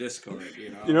access to the Discord, you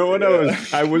know. You know what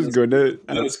I was gonna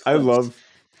That was I close.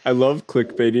 love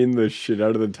clickbaiting the shit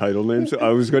out of the title name, so I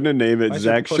was gonna name it Why's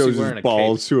your Zach pussy shows wearing his a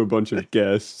balls to a bunch of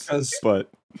guests. 'Cause- But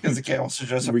Because the camel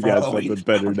suggested we for got Halloween. something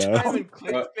better now. Not even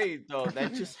clickbait though.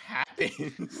 That just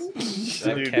happens.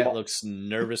 That Dude, cat looks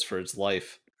nervous for its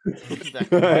life. That-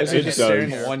 Why is he It just does.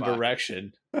 staring in one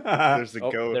direction? There's a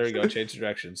Oh, ghost. there we go. Change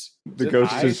directions. The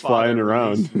ghost My is flying father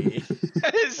around. raised me.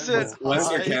 It's just-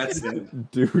 What's your cat's name?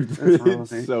 Dude, That's it's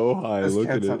Rosie. so high. This Look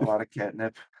at cat's it. had a lot of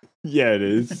catnip. Yeah, it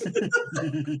is.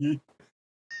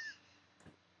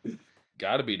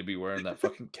 Gotta be to be wearing that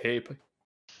fucking cape.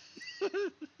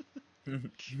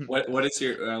 What is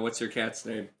your what's your cat's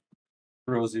name?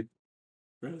 Rosie.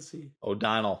 Rosie.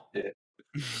 O'Donnell. Dude.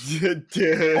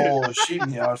 Oh, she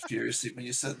meowed furiously when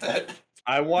you said that.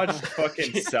 I watched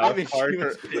fucking I South mean, she Park.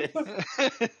 was pissed.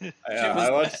 Yeah, was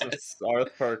I watched mad.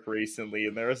 South Park recently,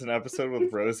 and there was an episode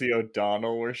with Rosie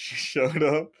O'Donnell where she showed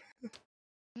up.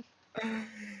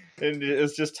 And it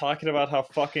was just talking about how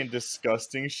fucking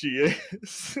disgusting she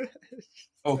is.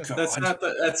 Oh god. That's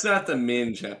not the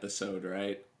Minge episode,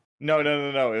 right? No.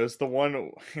 It was the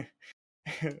one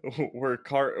where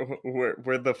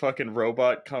where the fucking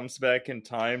robot comes back in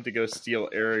time to go steal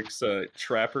Eric's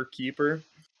Trapper Keeper.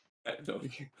 I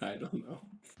don't know.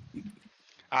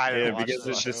 I don't Yeah, watch because it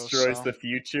those destroys shows, so. the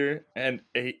future, and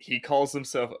he calls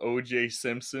himself O.J.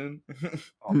 Simpson.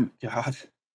 Oh my god.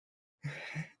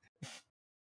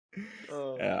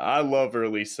 Yeah, I love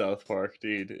early South Park,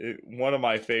 dude. One of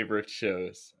my favorite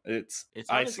shows. It's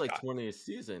on its like 20th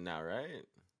season now, right?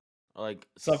 Or like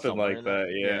Something somewhere like in that,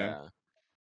 yeah.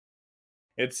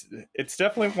 It's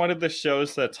definitely one of the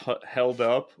shows that's held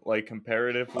up, like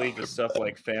comparatively to stuff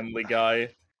like Family Guy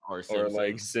Or or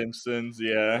like Simpsons. Simpsons.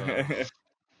 Yeah.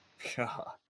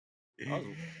 God.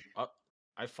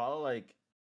 I follow like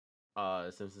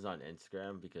Simpsons on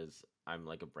Instagram because I'm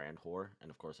like a brand whore, and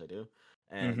of course I do.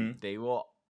 And they will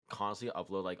constantly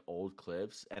upload like old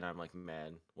clips, and I'm like,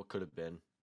 man, what could have been?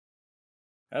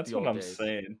 That's The what old I'm days.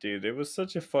 saying, dude. It was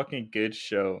such a fucking good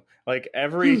show. Like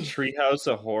every Treehouse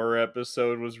of Horror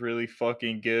episode was really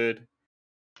fucking good.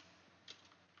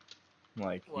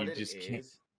 Like What you it just can't.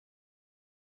 is-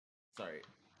 Sorry,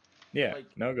 Yeah,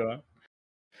 like- no, go on.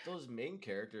 those main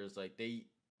characters, like they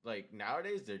like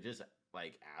nowadays they're just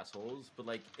like assholes, but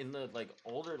like in the like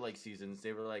older like seasons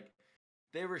they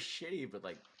were shitty, but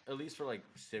like at least for like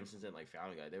Simpsons and like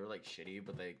Family Guy, they were like shitty,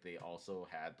 but they also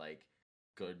had like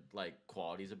good like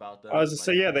qualities about them. I was to like,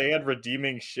 say, yeah, they had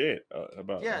redeeming shit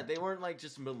about. yeah, them. they weren't like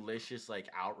just malicious like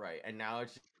outright, and now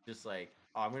it's just like,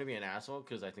 oh, I'm gonna be an asshole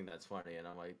because I think that's funny, and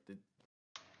I'm like,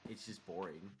 it's just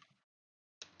boring.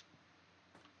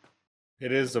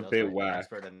 It is a That's bit my whack,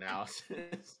 expert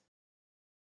analysis.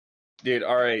 dude.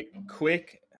 All right,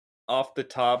 quick off the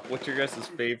top, what's your guys'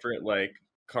 favorite like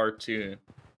cartoon?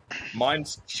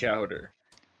 Mine's Chowder.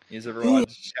 You ever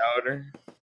watch Chowder?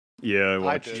 Yeah, I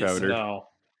watched did. Chowder. No.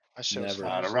 I should Never.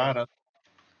 Rada.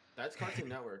 That's Cartoon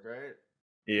Network, right?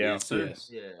 Yeah, Yes, sir. Yes.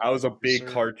 Yeah. I was a big Sir.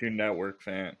 Cartoon Network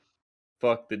fan.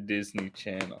 Fuck the Disney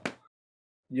Channel.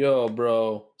 Yo,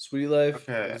 bro. Sweet Life.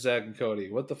 Okay. Zach and Cody.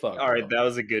 What the fuck? All right, bro? that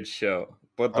was a good show,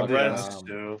 but the I'll be rest, honest,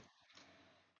 too.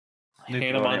 Hannah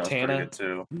Nickelodeon was pretty Montana. good,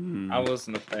 too. Hmm, I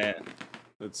wasn't a fan.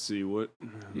 let's see what.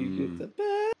 You hmm. get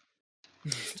the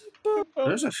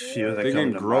There's a few that Thinking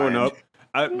come to growing mind. up,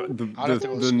 the I don't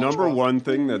think it was number SpongeBob. one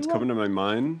thing that's coming to my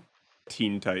mind,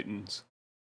 Teen Titans.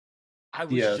 I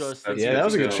was Yes, just that's Yeah, that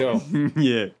was a good show.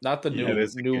 Yeah, Not the Yeah, new it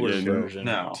is a good newer show. version.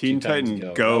 No. Teen Titans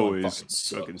That Go one is fucking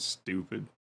sucked. fucking stupid.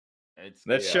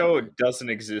 That show doesn't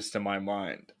exist in my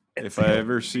mind. If I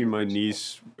ever see my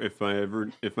niece, if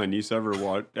my niece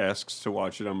ever asks to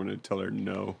watch it, I'm gonna tell her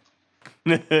no.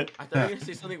 I thought you were gonna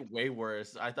say something way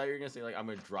worse. I thought you were gonna say like I'm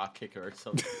gonna drop kick her or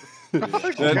something.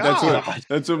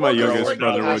 That's what my youngest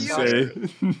brother would say.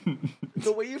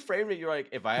 The way you framed it, you're like,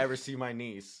 if I ever see my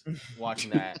niece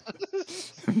watching that,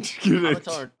 I'm gonna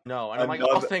tell her no, and I'm like,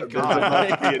 oh, thank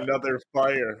God. Be another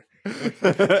fire.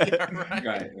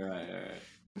 Right.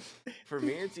 For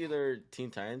me, it's either Teen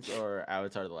Titans or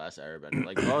Avatar: The Last Airbender.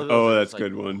 Like, both of those oh, are that's just, a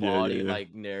good one. Quality, Yeah.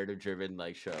 like narrative-driven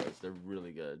like shows. They're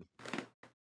really good.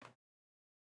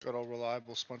 Good old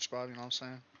reliable SpongeBob. You know what I'm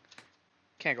saying?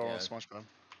 Can't go wrong with SpongeBob.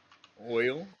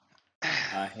 Oil.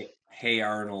 Hey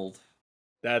Arnold.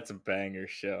 That's a banger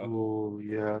show. Oh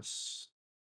yes.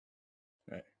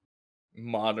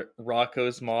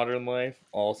 Rocco's Modern Life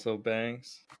also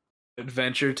bangs.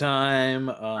 Adventure Time.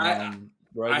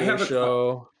 Regular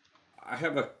show. I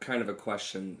have a kind of a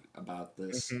question about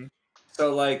this. Mm-hmm.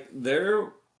 So, like,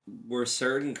 there were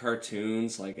certain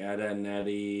cartoons like Ed, Edd n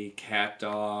Eddy, Cat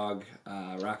Dog,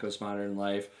 Rocco's Modern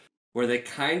Life, where they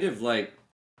kind of like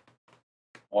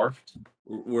morphed.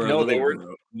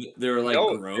 They were like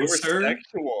grosser. They were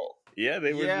sexual. Yeah,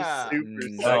 they were just super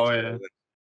sexual. Oh, yeah.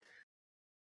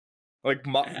 Like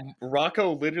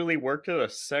Rocco literally worked at a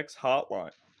sex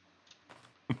hotline.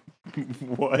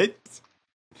 What?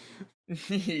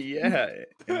 Yeah,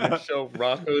 in the show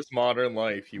Rocco's Modern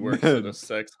Life, he works at a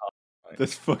sex hotline.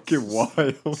 That's fucking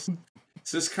wild.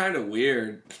 It's just kind of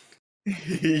weird.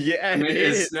 Yeah, I mean,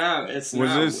 it's not. Was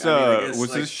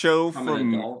this show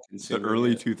from the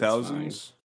early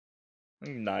 2000s?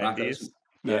 90s.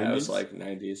 Yeah, it was like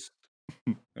 90s.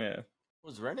 Yeah.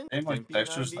 Was Ren and Stimpy like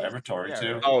Dexter's Laboratory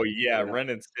too? Oh yeah, Ren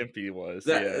and Stimpy was.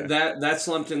 That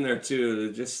slumped in there too.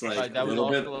 They're just like that a was little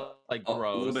also bit, like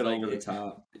gross, a little bit like, over the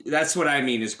top. That's what I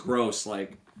mean. Is gross.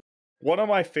 Like one of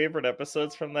my favorite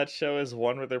episodes from that show is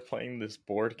one where they're playing this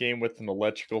board game with an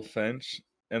electrical fence,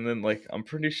 and then like I'm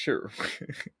pretty sure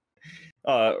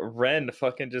Ren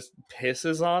fucking just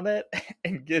pisses on it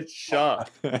and gets shot.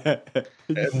 The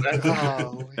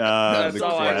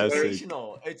classic.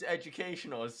 Educational. It's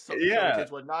educational. It's something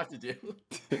kids what not to do.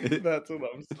 That's what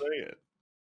I'm saying.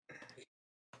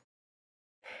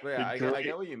 But yeah, I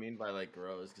get what you mean by like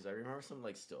gross, because I remember some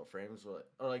like still frames or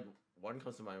like one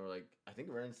comes to mind where like I think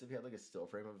Ren and Stimpy had like a still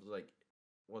frame of like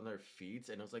one of their feet,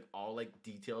 and it was like all like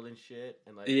detailed and shit,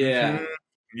 and like yeah,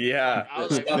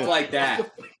 stuff like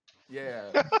that.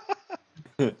 Yeah.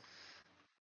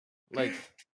 Like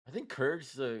I think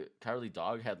Courage the Cowardly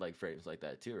Dog had like frames like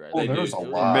that too, right? Oh, there was a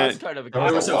lot. That's kind of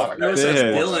There was a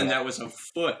villain that was a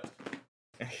foot.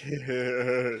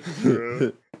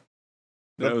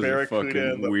 That was a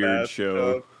fucking weird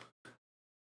show.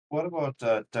 What about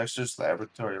Dexter's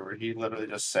Laboratory, where he literally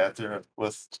just sat there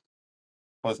with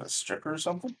a stripper or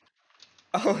something?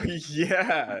 Oh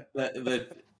yeah,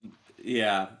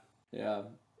 yeah.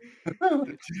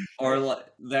 Or like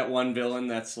that one villain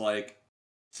that's like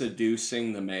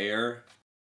seducing the mayor.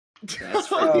 That's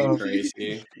fucking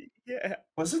crazy. Yeah.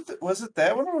 Was it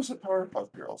that one or was it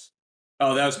Powerpuff Girls?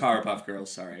 Oh, that was Powerpuff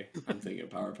Girls. Sorry, I'm thinking of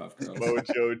Powerpuff Girls.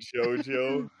 Mojo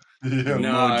Jojo. Yeah,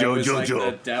 no, Mojo it was Jojo.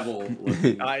 like the devil.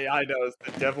 Looking. I know it's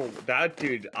the devil. That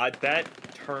dude, that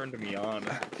turned me on.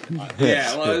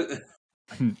 Yeah, well,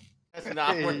 that's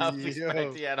not what I was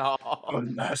expecting at all. Oh,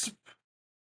 nice.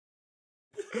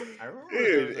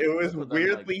 Dude, it was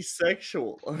weirdly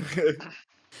sexual.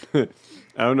 I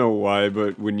don't know why,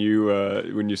 but when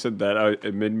you said that,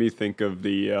 it made me think of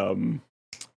the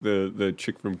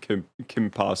chick from Kim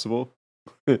Possible.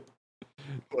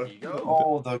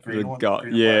 Oh, the green one.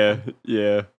 Yeah.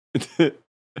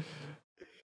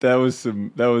 That was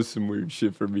some weird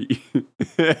shit for me.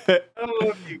 I don't know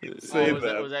if you can say was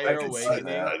that your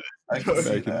awakening? I can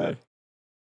see that.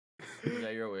 Is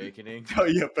that your awakening? Oh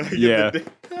yeah,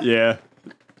 yeah.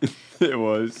 It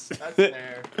was. That's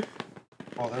fair.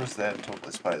 Oh, there was that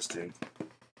Totally Spies too.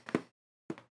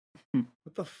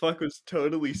 What the fuck was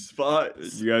Totally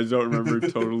Spies? You guys don't remember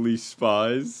Totally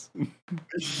Spies?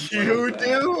 You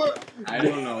do? I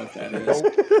don't know what that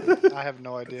is. I have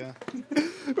no idea.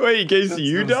 Wait, Casey,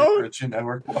 you don't? Cartoon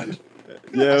Network one.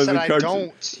 Yeah, I said I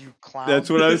don't, you clown. That's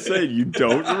what I was saying. You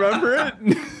don't remember it?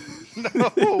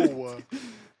 No.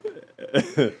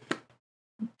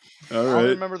 All I right.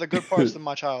 remember the good parts of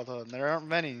my childhood, and there aren't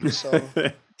many, so...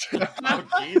 Oh,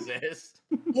 Jesus.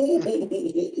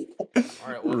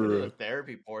 Alright, welcome to the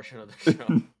therapy portion of the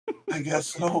show. I guess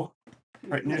so.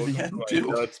 Right near the end,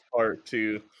 too. That's part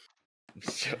 2.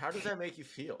 How does that make you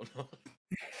feel?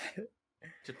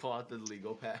 To pull out the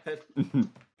legal pad?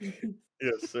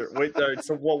 Yes, sir. Wait,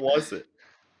 so what was it?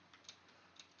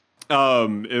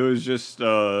 It was just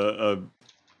a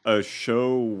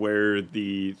show where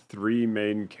the three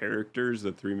main characters,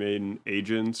 the three main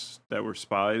agents that were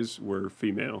spies, were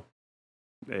female.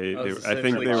 I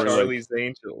think they were Charlie's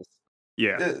Angels.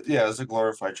 Yeah. Yeah, it was a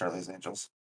glorified Charlie's Angels.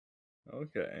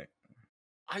 Okay.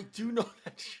 I do know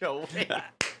that show.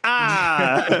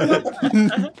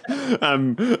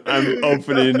 I'm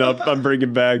opening up. I'm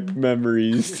bringing back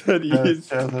memories that he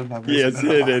has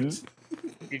hidden.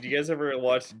 Did you guys ever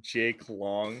watch Jake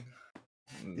Long?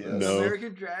 Yes. No.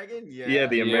 American Dragon? Yeah. Yeah,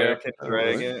 the American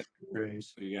Dragon. Great.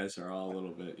 You guys are all a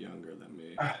little bit younger than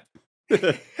me.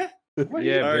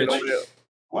 Yeah, All right, bitch.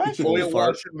 What? Only fart.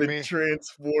 watching the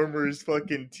Transformers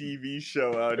fucking TV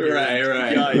show out here.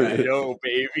 Right. Yo,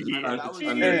 baby. That was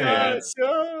Thundercats.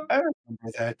 I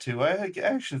remember that too. I like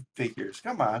action figures.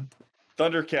 Come on.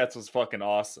 Thundercats was fucking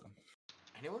awesome.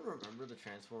 Anyone remember the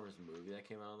Transformers movie that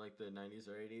came out in like the 90s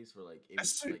or 80s? Where like it I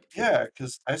was still, like yeah,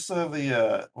 because I still have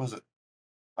the was it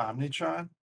Omnitron,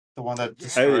 the one that Yeah.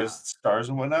 destroys stars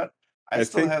and whatnot. I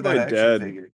still think have my that action dad-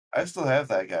 figure. I still have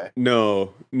that guy.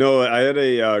 No. I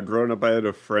had growing up. I had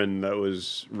a friend that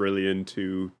was really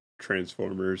into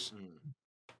Transformers,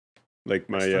 like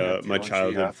I still have the my OG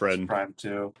childhood Optimus friend. Prime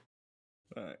too.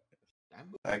 Alright. that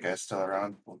movie That guy's still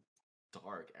around.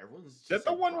 dark. Everyone's Is that just,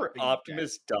 the like, one where dropping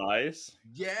Optimus dies?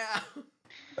 dead. Yeah.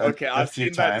 Okay, a I've few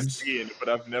seen that times. scene, but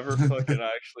I've never fucking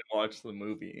actually watched the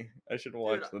movie. I should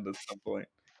watch it at some point.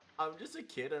 I'm just a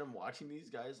kid and I'm watching these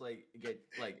guys like get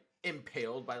like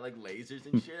impaled by like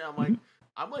lasers and shit.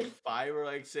 I'm like 5 or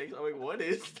like 6. I'm like, what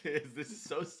is this? This is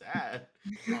so sad.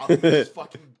 Optimus just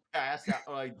fucking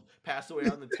passed away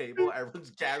on the table.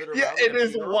 Everyone's gathered around. Yeah, like and a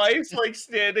his funeral. wife's like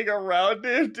standing around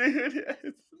him, dude.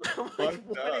 It's I'm like, fucked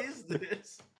what up. is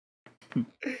this?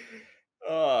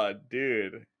 Oh,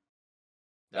 dude.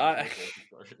 That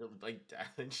was like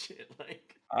death and shit.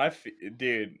 Like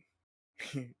Dude.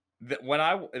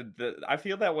 I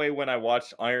feel that way when I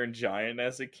watched Iron Giant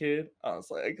as a kid. I was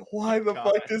like, why the God.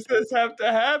 fuck does this have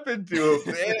to happen to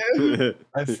him, man?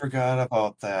 I forgot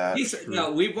about that.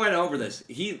 No, we went over this.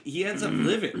 He ends up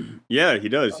living. Yeah, he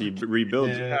does. He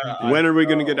rebuilds. Yeah. When are we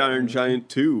gonna get Iron Giant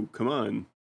 2? Come on.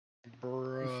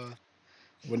 Bruh.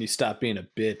 When you stop being a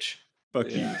bitch. Fuck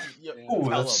Yeah. yeah, Ooh,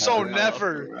 tell that's him, So tell him.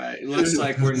 never. Right. Looks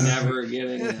like we're never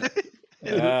getting it.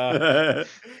 you.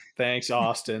 Thanks,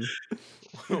 Austin.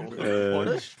 What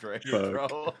a stretch, fuck.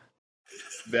 bro.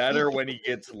 That or when he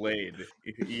gets laid.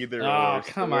 Either Oh, or.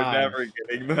 come We're on. never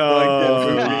getting the Oh,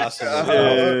 fucking awesome.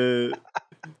 movie.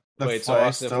 The Wait, so flag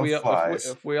Austin, still flies.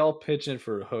 if we all pitch in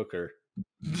for a hooker,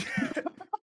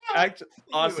 Actually, You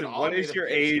would Austin, all what need is to your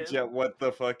pitch age in. at what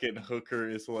the fucking hooker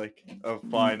is like a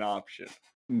fine option?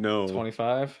 No,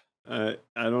 25. I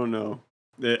don't know.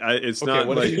 It's Okay, not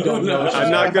what if like you don't know?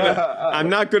 I'm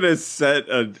not gonna set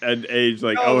an age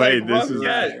like, No, oh like, hey, this rough is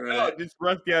guess. Right, No, right. just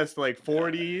rough guess, like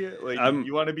 40. Like I'm-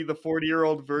 you want to be the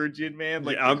 40-year-old virgin, man?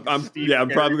 Like I'm Steve I'm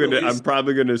probably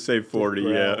Carell. gonna say 40.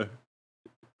 Yeah.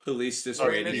 Police just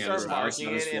We're gonna raiding start his marking house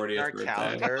on his it in 40th our birthday.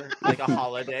 calendar, like a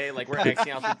holiday. Like we're Xing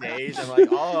out the days. I'm like,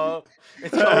 oh,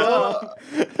 it's coming up.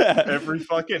 Every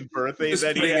fucking birthday Just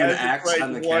that he putting an has, X it's like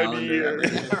on the 1 calendar year.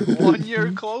 every day. 1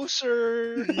 year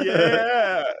closer.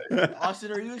 Yeah.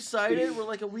 Austin, are you excited? We're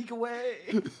like a week away.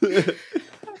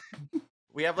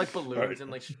 We have like balloons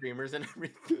and like streamers and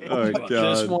everything. Oh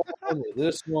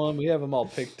This god. one, we have them all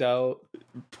picked out.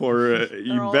 Poor. They're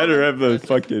You all better like have the presents.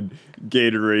 fucking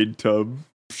Gatorade tub.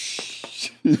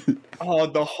 Oh,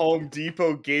 the Home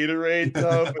Depot Gatorade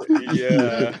tub.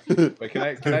 Yeah.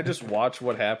 Wait, can I just watch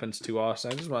what happens to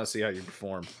Austin? I just want to see how you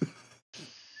perform.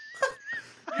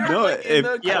 You're No, like in if-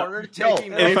 the yeah, corner no,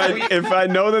 taking if I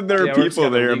know that there Yeah, are we're just people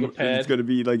gonna there, legal it's pad. gonna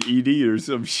be like ED or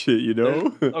some shit, you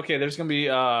know? Okay, there's gonna be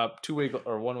 2-way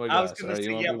or 1-way glass. I was gonna Alright, you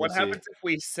say, want yeah. people what to see? happens if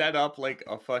we set up like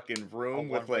a fucking room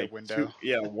with one-way like window.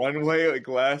 one-way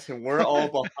glass, and we're all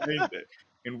behind it,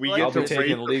 and we Well, get I'll to be taking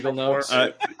rate the legal notes.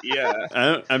 performance. Yeah.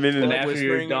 I mean, And like after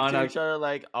you're whispering done, to each other,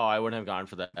 like, "Oh, I wouldn't have gone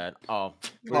for that. Oh,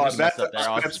 we Oh, just messed up there.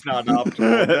 that's not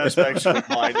optimal. That's actually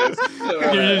minus.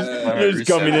 you're just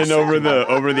coming in over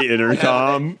the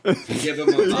intercom. Give him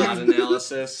a VOD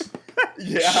analysis.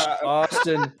 Yeah.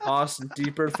 Austin,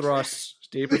 deeper thrusts.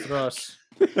 I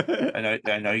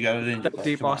know you got it in.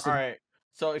 Deep, Come on. Austin. All right.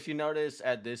 So if you notice,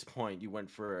 at this point, you went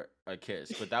for a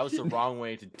kiss, but that was the wrong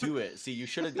way to do it. See, you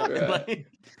should have done it like.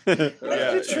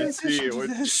 Yeah. You transition see to what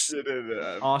you this. should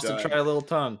have Austin, done. try a little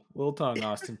tongue,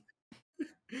 Austin.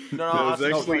 No, That was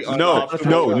Austin, actually No,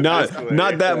 unoptimal no, this way.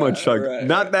 not that much, Chuck. Right.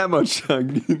 Not that much, Chuck.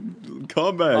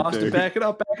 Calm back Austin, there. back it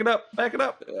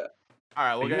up. All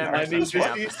right, we're gonna have I next need to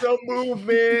time. see some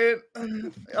movement.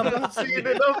 I'm not seeing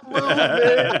enough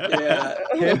movement. Yeah.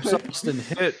 Hips, Austin,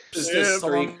 hips. Just Yeah, a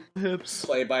streak Hips.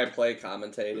 play-by-play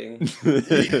commentating.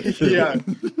 Yeah.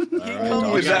 All right,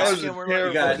 comes with that Austin. was and we're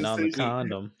terrible like, Putting on the decision.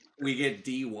 condom. We get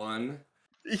D1.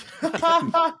 As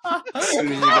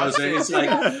soon as he goes in, he's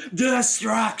like,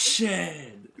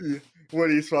 destruction! When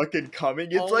he's fucking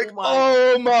coming, it's Oh like, my-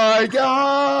 oh my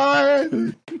god!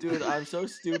 Dude, I'm so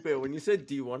stupid. When you said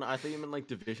D1, I thought you meant like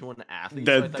Division 1 athletes.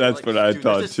 That- So I thought you that's were what I dude,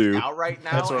 thought, there's a too. Scout right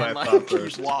now, That's what and I like thought he's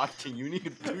first. watching. You need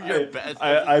to do your best.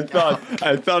 I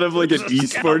thought of like an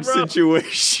esports bro.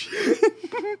 situation.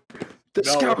 The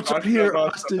No, scouts we're are here, talking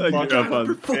about Austin. the You fucking gotta up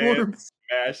on perform.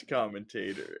 Smash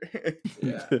commentator.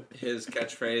 Yeah. His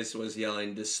catchphrase was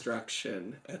yelling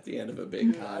destruction at the end of a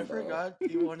big Dude, I combo. forgot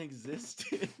D1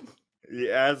 existed.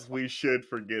 Yeah, as we should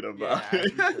forget about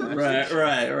Yeah, it.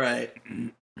 Right.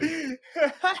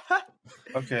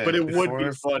 Okay. But it would before be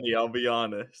I- funny, I'll be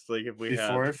honest. Like if we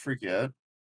Before I had forget,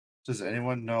 does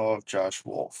anyone know of Josh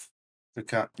Wolf, the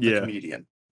Yeah. comedian?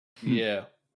 Yeah.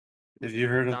 Have you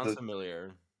heard of Sounds the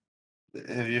familiar.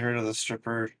 Have you heard of the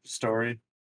stripper story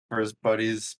for his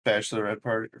buddy's bachelorette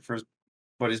party? For his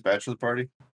buddy's bachelor party?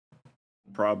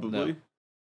 Probably.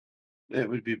 It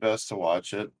would be best to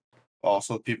watch it.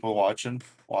 Also, people watching,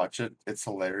 watch it. It's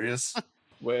hilarious.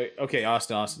 Wait. Okay,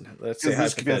 Austin. Let's say Because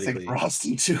this could be a thing hypothetically. for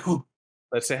Austin too.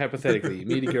 Let's say hypothetically, you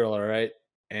meet a girl, all right,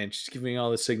 and she's giving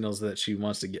all the signals that she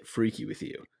wants to get freaky with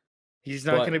you. he's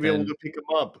not But gonna be able then- to pick him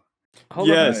up. Hold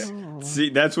Yes. on. See,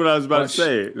 that's what I was about But to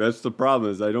say. That's the problem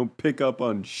is I don't pick up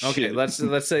on shit. Okay, let's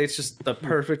say it's just the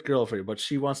perfect girl for you, but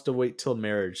she wants to wait till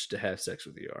marriage to have sex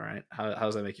with you. All right, how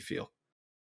does that make you feel?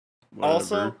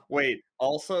 Also, Whatever. wait.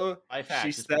 Also, Life hack, she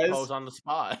just says propose on the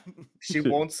spot. she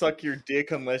won't suck your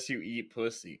dick unless you eat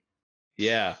pussy.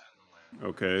 Yeah.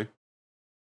 Okay.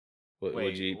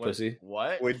 Would you eat what- pussy?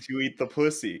 What? Would you eat the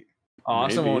pussy?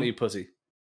 Austin Maybe. won't eat pussy.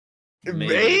 Maybe.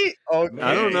 Mate? Okay,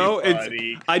 I don't know. It's-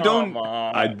 buddy, I don't- come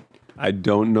on. I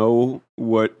don't know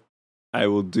what I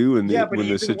will do in the, Yeah, but when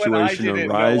the even when I situation didn't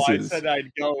know, arises. I said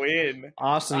I'd go in.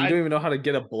 Austin, you I- don't even know how to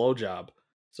get a blowjob.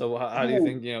 So how do you Oh.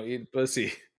 think eating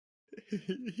pussy?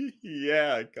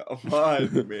 Yeah, come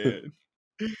on, man.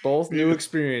 Both new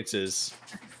experiences.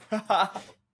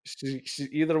 She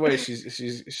either way,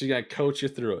 she's gonna coach you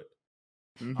through it.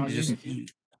 You just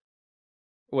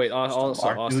Wait, also,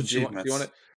 mark new Austin, do you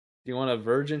achievements. want a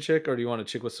virgin chick or do you want a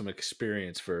chick with some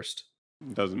experience first?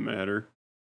 Doesn't matter.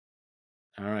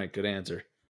 All right, good answer.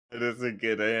 That is a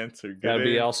good answer. Good That'd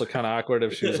be answer. also kind of awkward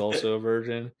if she was also a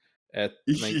virgin at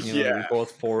Yeah. we're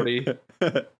both 40.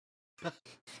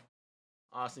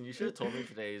 Austin, you should have told me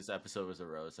today's episode was a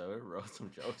roast. I would have roast some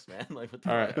jokes, man. Like, what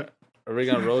the All right, are we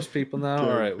gonna roast people now?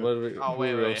 All right, what are we? Oh, who are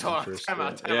we wait, roasting hold on. first? Time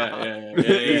out, time Yeah, out.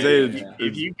 yeah.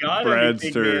 If you got Brad's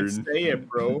anything, man, turn. say it,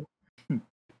 bro.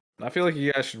 I feel like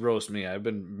you guys should roast me. I've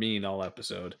been mean all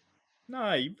episode.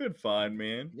 Nah, you've been fine,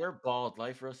 man. You're bald.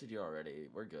 Life roasted you already.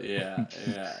 We're good. Yeah.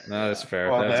 No, that's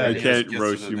fair. Well, That's that I is- okay. can't Yes,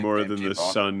 roast it's you a more nickname, than the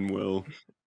T-Bone. sun will.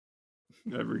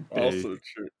 Every day. Also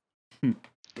true.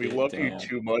 We Yeah, love you damn.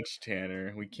 too much,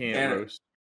 Tanner. We can't Tanner. roast.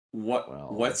 Well-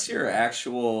 What's your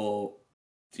actual?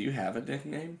 Do you have a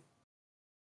nickname?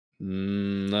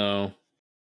 No.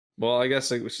 Well, I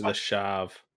guess like, which is the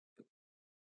Shav.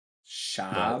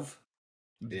 Shav.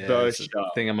 Yeah, The it's a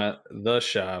Shav. thing I'm at the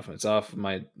Shav. It's off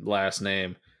my last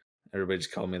name. Everybody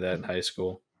just called me that in high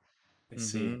school. I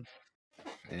see. Mhm.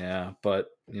 Yeah, but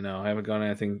I haven't gone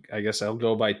anything. I guess I'll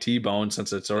go by T-Bone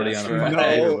since it's already That's on a right.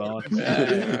 fucking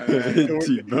No. T-Bone.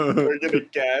 T-Bone. We're gonna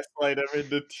gaslight him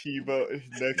into T-Bone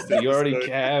next You already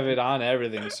episode. have it on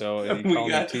everything, so if We you call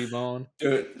me got- T-Bone.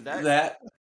 Dude, that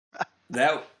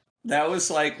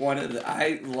was like one of the.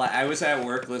 I was at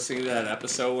work listening to that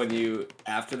episode when you,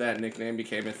 after that nickname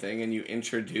became a thing, and you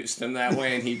introduced him that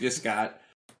way, and he just got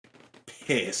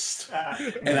pissed,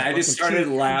 and I just started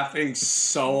laughing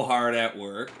so hard at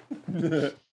work.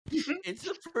 It's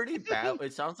a pretty bad.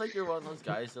 It sounds like you're one of those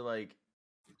guys that like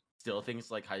still thinks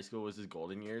like high school was his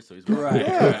golden years. So he's Right,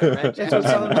 right. Right. That's what it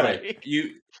sounds Like,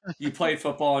 You played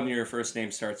football, and your first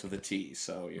name starts with a T,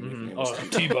 so your nickname was T.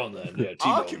 T-Bone then. Yeah,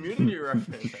 oh, community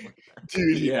reference.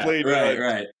 Dude, he Yeah, played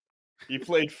right. He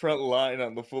played front line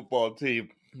on the football team,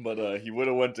 but he would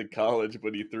have went to college,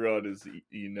 but he threw out his knee.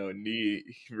 He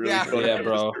really Yeah. fucked Yeah, up his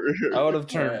bro. career. I would have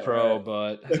turned Right, pro, right.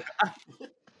 but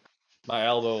my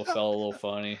elbow felt a little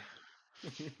funny.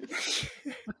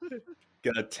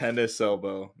 Got a tennis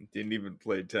elbow. Didn't even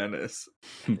play tennis.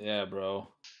 Yeah, bro.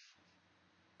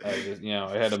 I just,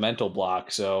 I had a mental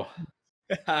block, so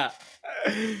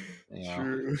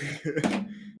True.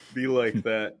 Be like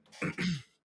that.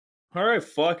 All right,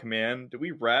 fuck, man. Do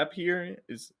we wrap here?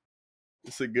 Is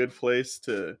this a good place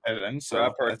to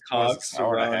wrap our cocks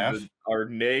around our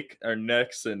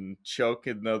necks and choke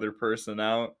another person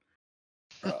out?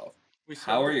 Bro, We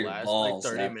how are the your last, balls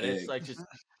like 30 that minutes, big? like just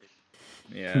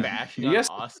bashing on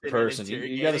Austin person. and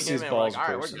You got to see his balls like,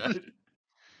 in all right, person. we're good.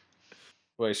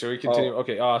 Wait, should we continue?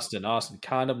 Okay, Austin,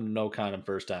 condom, no condom,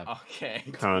 first time. Okay.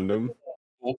 Condom.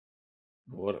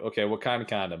 What? Okay, what kind of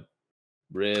condom?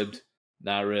 Ribbed,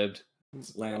 not ribbed.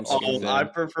 Lamb skin. I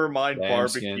prefer mine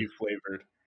barbecue flavored.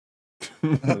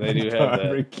 They do have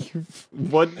barbecue.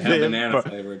 What? They have banana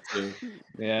flavored too.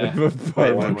 Yeah,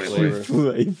 barbecue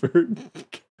flavored.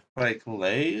 Like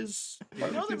Lay's?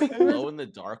 You know they make glow in the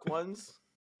dark ones?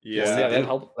 Yeah,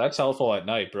 that's helpful at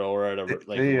night, bro. Or at a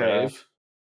rave.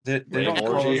 They don't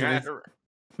call those.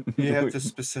 You have to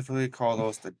specifically call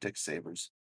those the dick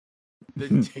sabers. The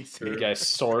dick You guys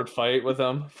sword fight with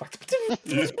them.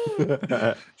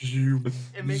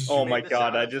 Oh my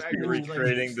god! I just be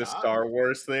recreating the Star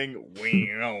Wars thing.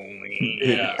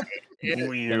 Yeah.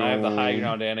 And I have the high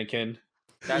ground Anakin.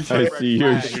 I see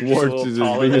your Schwartz is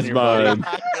as big as mine.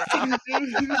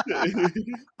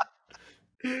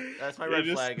 That's my red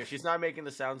flag. If she's not making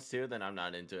the sounds too, then I'm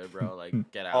not into it, bro.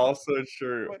 Like, get out. Also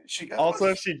true. Also,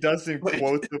 if she doesn't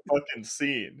quote the fucking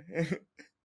scene.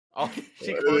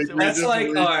 That's like,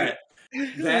 all right.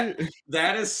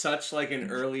 That is such like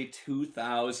an early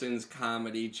 2000s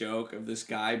comedy joke of this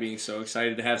guy being so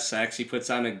excited to have sex. He puts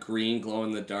on a green glow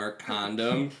in the dark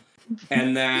condom.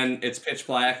 And then it's pitch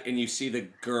black, and you see the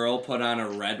girl put on a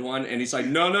red one, and he's like,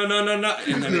 no, no, no, no, no.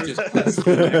 And then it just cuts to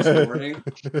the next morning.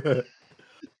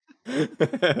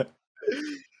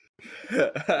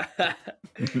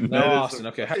 No, Austin.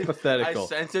 Okay, hypothetical. I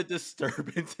sense a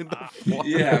disturbance in the floor.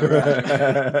 Yeah,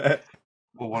 right.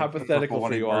 Hypothetical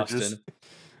for you, Austin.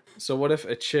 So what if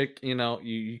a chick,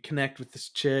 you connect with this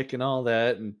chick and all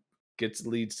that, and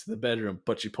leads to the bedroom,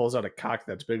 but she pulls out a cock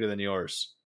that's bigger than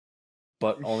yours,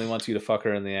 but only wants you to fuck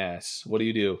her in the ass? What do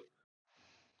you do?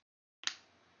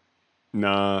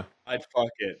 Nah. I'd fuck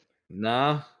it.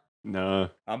 Nah.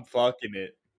 I'm fucking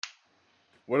it.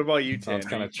 What about you, Tan?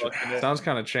 Sounds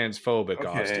kind of transphobic,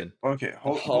 Austin. Okay,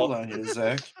 hold on here,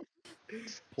 Zach.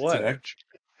 What? Zach,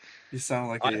 you sound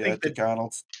like a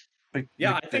McDonald's. I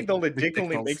think the dick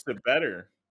only makes it better.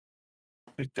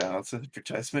 McDonald's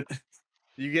advertisement.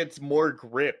 You get more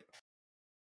grip.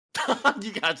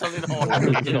 You got something to hold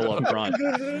on up front.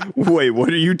 Wait, what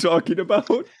are you talking about?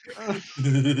 What?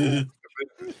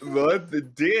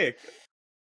 The dick.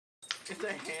 It's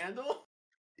a handle?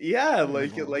 Yeah,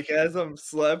 like as I'm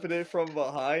slapping it from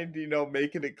behind,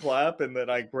 making it clap, and then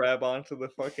I grab onto the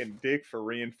fucking dick for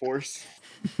reinforce.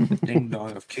 The ding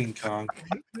dong of King Kong.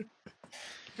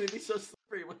 It'd be so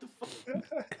slippery. What the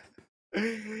fuck?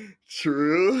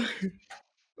 True.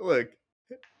 Look,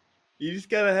 you just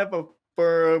gotta have a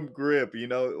firm grip,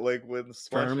 like when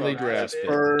firmly grasp it.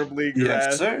 Firmly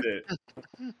grasp it.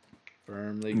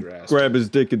 Firmly grasp. Grab his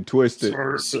dick and twist it.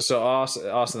 So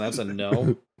Austin, that's a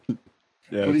no.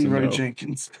 Yeah, what do you write,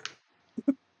 Jenkins?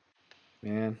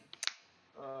 Man,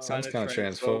 sounds kind of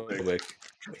transphobic.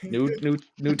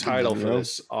 New title for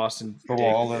this, Austin.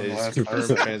 Oh,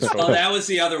 that was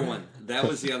the other one. That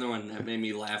was the other one that made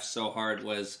me laugh so hard.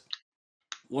 What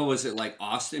was it, like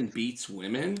Austin beats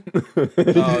women?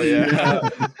 Oh yeah.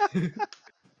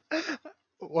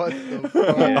 What the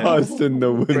fuck? Yeah. Austin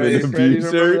the women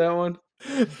abuser. That one?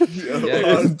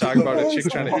 Yeah, talking about a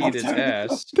chick trying to eat his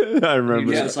ass. I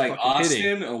remember. Yeah, it's like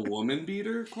Austin, a woman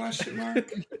beater? Question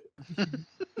mark.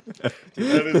 That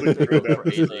is a good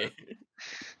episode.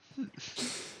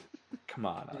 Come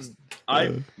on,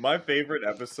 Austin. My favorite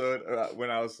episode when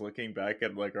I was looking back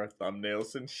at like our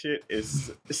thumbnails and shit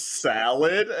is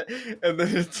salad, and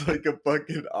then it's like a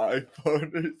fucking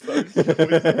iPhone or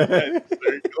something.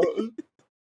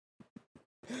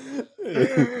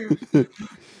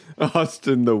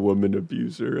 Austin the woman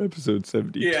abuser, episode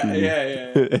 72.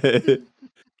 Yeah. Can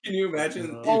you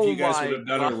imagine if you guys would have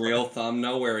done a real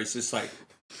thumbnail where it's just like,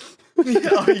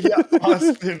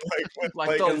 Austin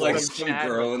like some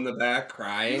girl in the back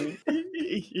crying.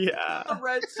 Yeah, the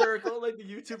red circle, like the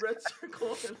YouTube red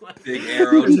circle, and like big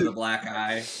arrow to the black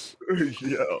eye.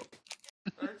 Yo,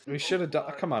 we should have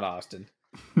done. Come on, Austin.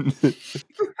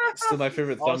 Still, my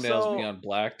favorite thumbnails beyond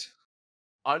blacked.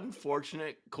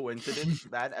 Unfortunate coincidence.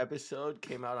 That episode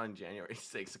came out on January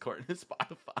 6th, according to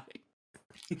Spotify.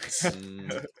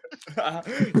 No,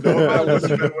 that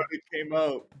wasn't when it came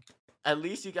out. At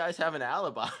least you guys have an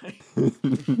alibi.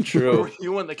 True.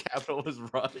 You when the Capitol was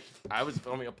rushed. I was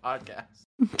filming a podcast.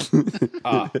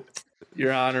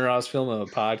 Your Honor, I was filming a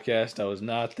podcast. I was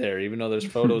not there, even though there's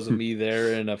photos of me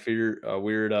there and a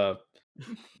weird,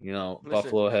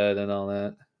 buffalo head and all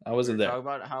that. I wasn't there. Talk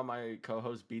about how my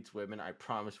co-host beats women. I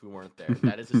promise we weren't there.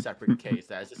 That is a separate case.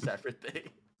 That is a separate thing.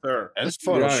 Sure. That is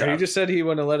Your Honor, he Photoshop. just said he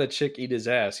wouldn't let a chick eat his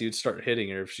ass. He would start hitting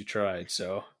her if she tried.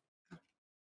 So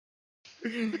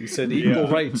he said equal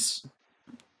rights.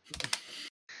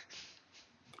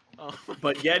 Oh,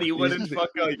 But yet he wouldn't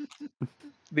fucking.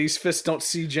 These fists don't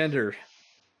see gender.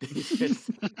 He's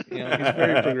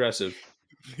very progressive.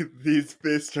 These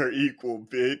fists are equal,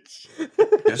 bitch.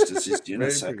 Justice is Very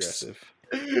unisex. progressive.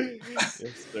 Yes,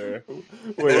 sir.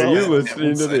 Wait, are you Well,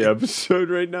 listening to the insight. episode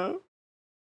right now,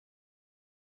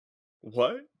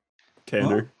 What?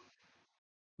 Tanner?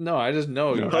 No, I just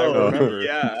know. No. I Oh, remember.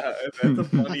 Yeah, that's a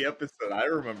funny episode. I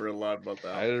remember a lot about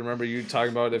I that. remember you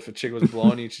talking about if a chick was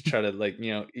blowing you to try to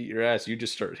eat your ass, you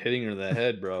just start hitting her in the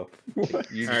head, bro.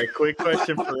 You All right, quick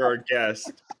question for our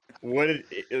guest: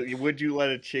 would you let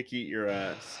a chick eat your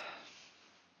ass?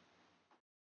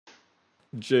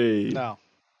 Jay. No.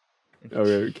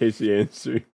 Okay, Casey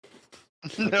answer.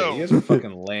 No. you guys are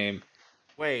fucking lame.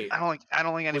 wait. I don't think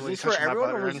Was anybody this for touched my everyone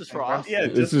butt or or was this anything, for bro. us? Yeah,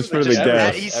 This just is for the Just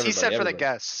guests. he Everybody, said for the everybody.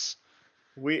 guests.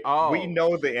 We Oh.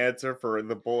 know the answer for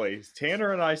the boys.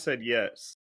 Tanner and I said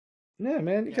yes. Yeah,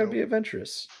 man, you gotta be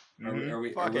adventurous. Mhm. Are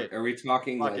we talking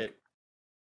Fuck like? it.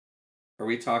 Are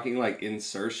we talking like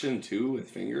insertion too with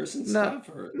fingers and No, stuff?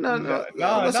 Or No, No,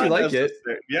 unless you not like it.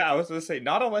 necessarily. Yeah, I was gonna say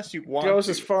not unless you want. Goes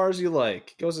to. as far as you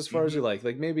like. Goes as far as you like.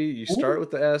 Like maybe you start with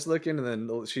the ass licking, and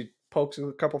then she pokes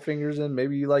a couple fingers in.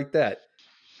 Maybe you like that,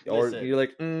 or Listen. you're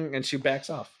like, and she backs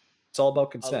off. It's all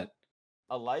about consent.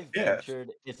 A life Yeah.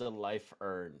 ventured is a life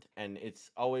earned, and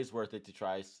it's always worth it to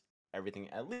try everything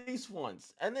at least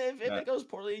once. And then if it goes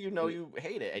poorly, you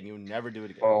hate it, and you never do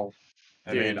it again. Well,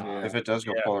 I Dude, mean, if it does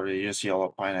go poorly, you just yell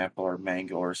at pineapple or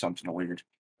mango or something weird.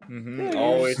 Mhm.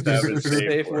 Always Use have a a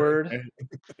safe word.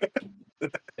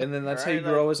 And then that's how you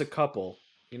Alright, grow as a couple.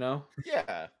 You know?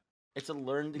 Yeah, it's a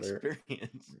learned There.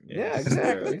 experience. Yeah,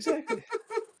 exactly.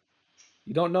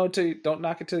 You don't know don't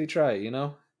knock it till you try it. You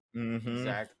know? Mhm.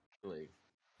 Exactly.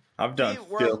 I've done See,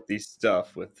 we're- filthy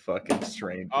stuff with fucking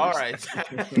strangers. All right.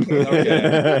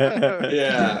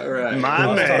 yeah, right. My I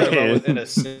was talking about man. within a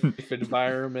safe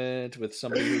environment with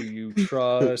somebody who you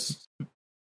trust.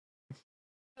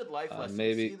 Good life lesson.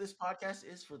 maybe- See, this podcast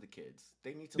is for the kids.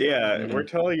 They need to. Yeah, learn. we're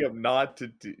telling them not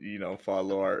to,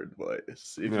 follow our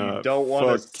advice. If No, you don't want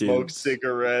to fuck smoke kids.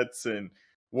 cigarettes and,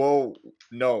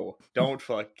 no, don't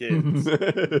fuck kids.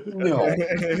 No.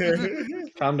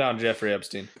 Calm down, Jeffrey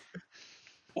Epstein.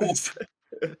 Oof.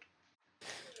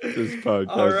 This podcast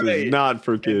Alright. is not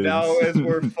for And kids. now, as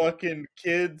we're fucking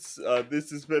kids,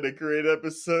 this has been a great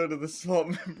episode of the Small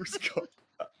Members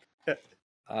Club.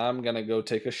 I'm gonna go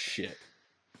take a shit.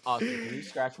 Austin, can you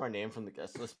scratch my name from the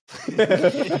guest list?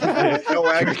 No,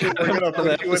 actually, we're gonna For the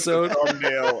put you in episode. the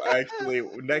thumbnail. Actually,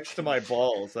 next to my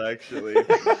balls. Actually,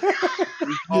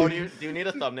 Oh, do you need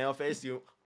a thumbnail face?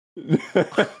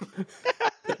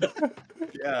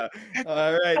 yeah.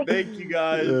 All right, thank you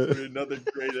guys for another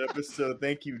great episode.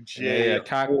 Thank you, Jay. Yeah,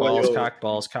 cock Boyle,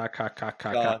 balls, cock,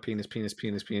 Cock. penis.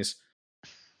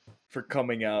 for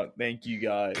coming out. Thank you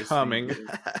guys. Coming.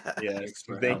 Yes, Thanks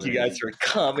for thank you having guys for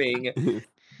coming.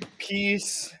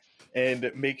 Peace,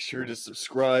 and make sure to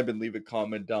subscribe and leave a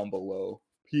comment down below.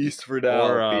 Peace for now.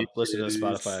 Or listen to bitches.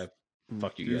 Spotify.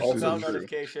 Fuck you guys. Also Bell true.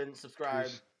 notification, subscribe.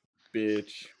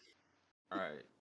 Bitch. All right.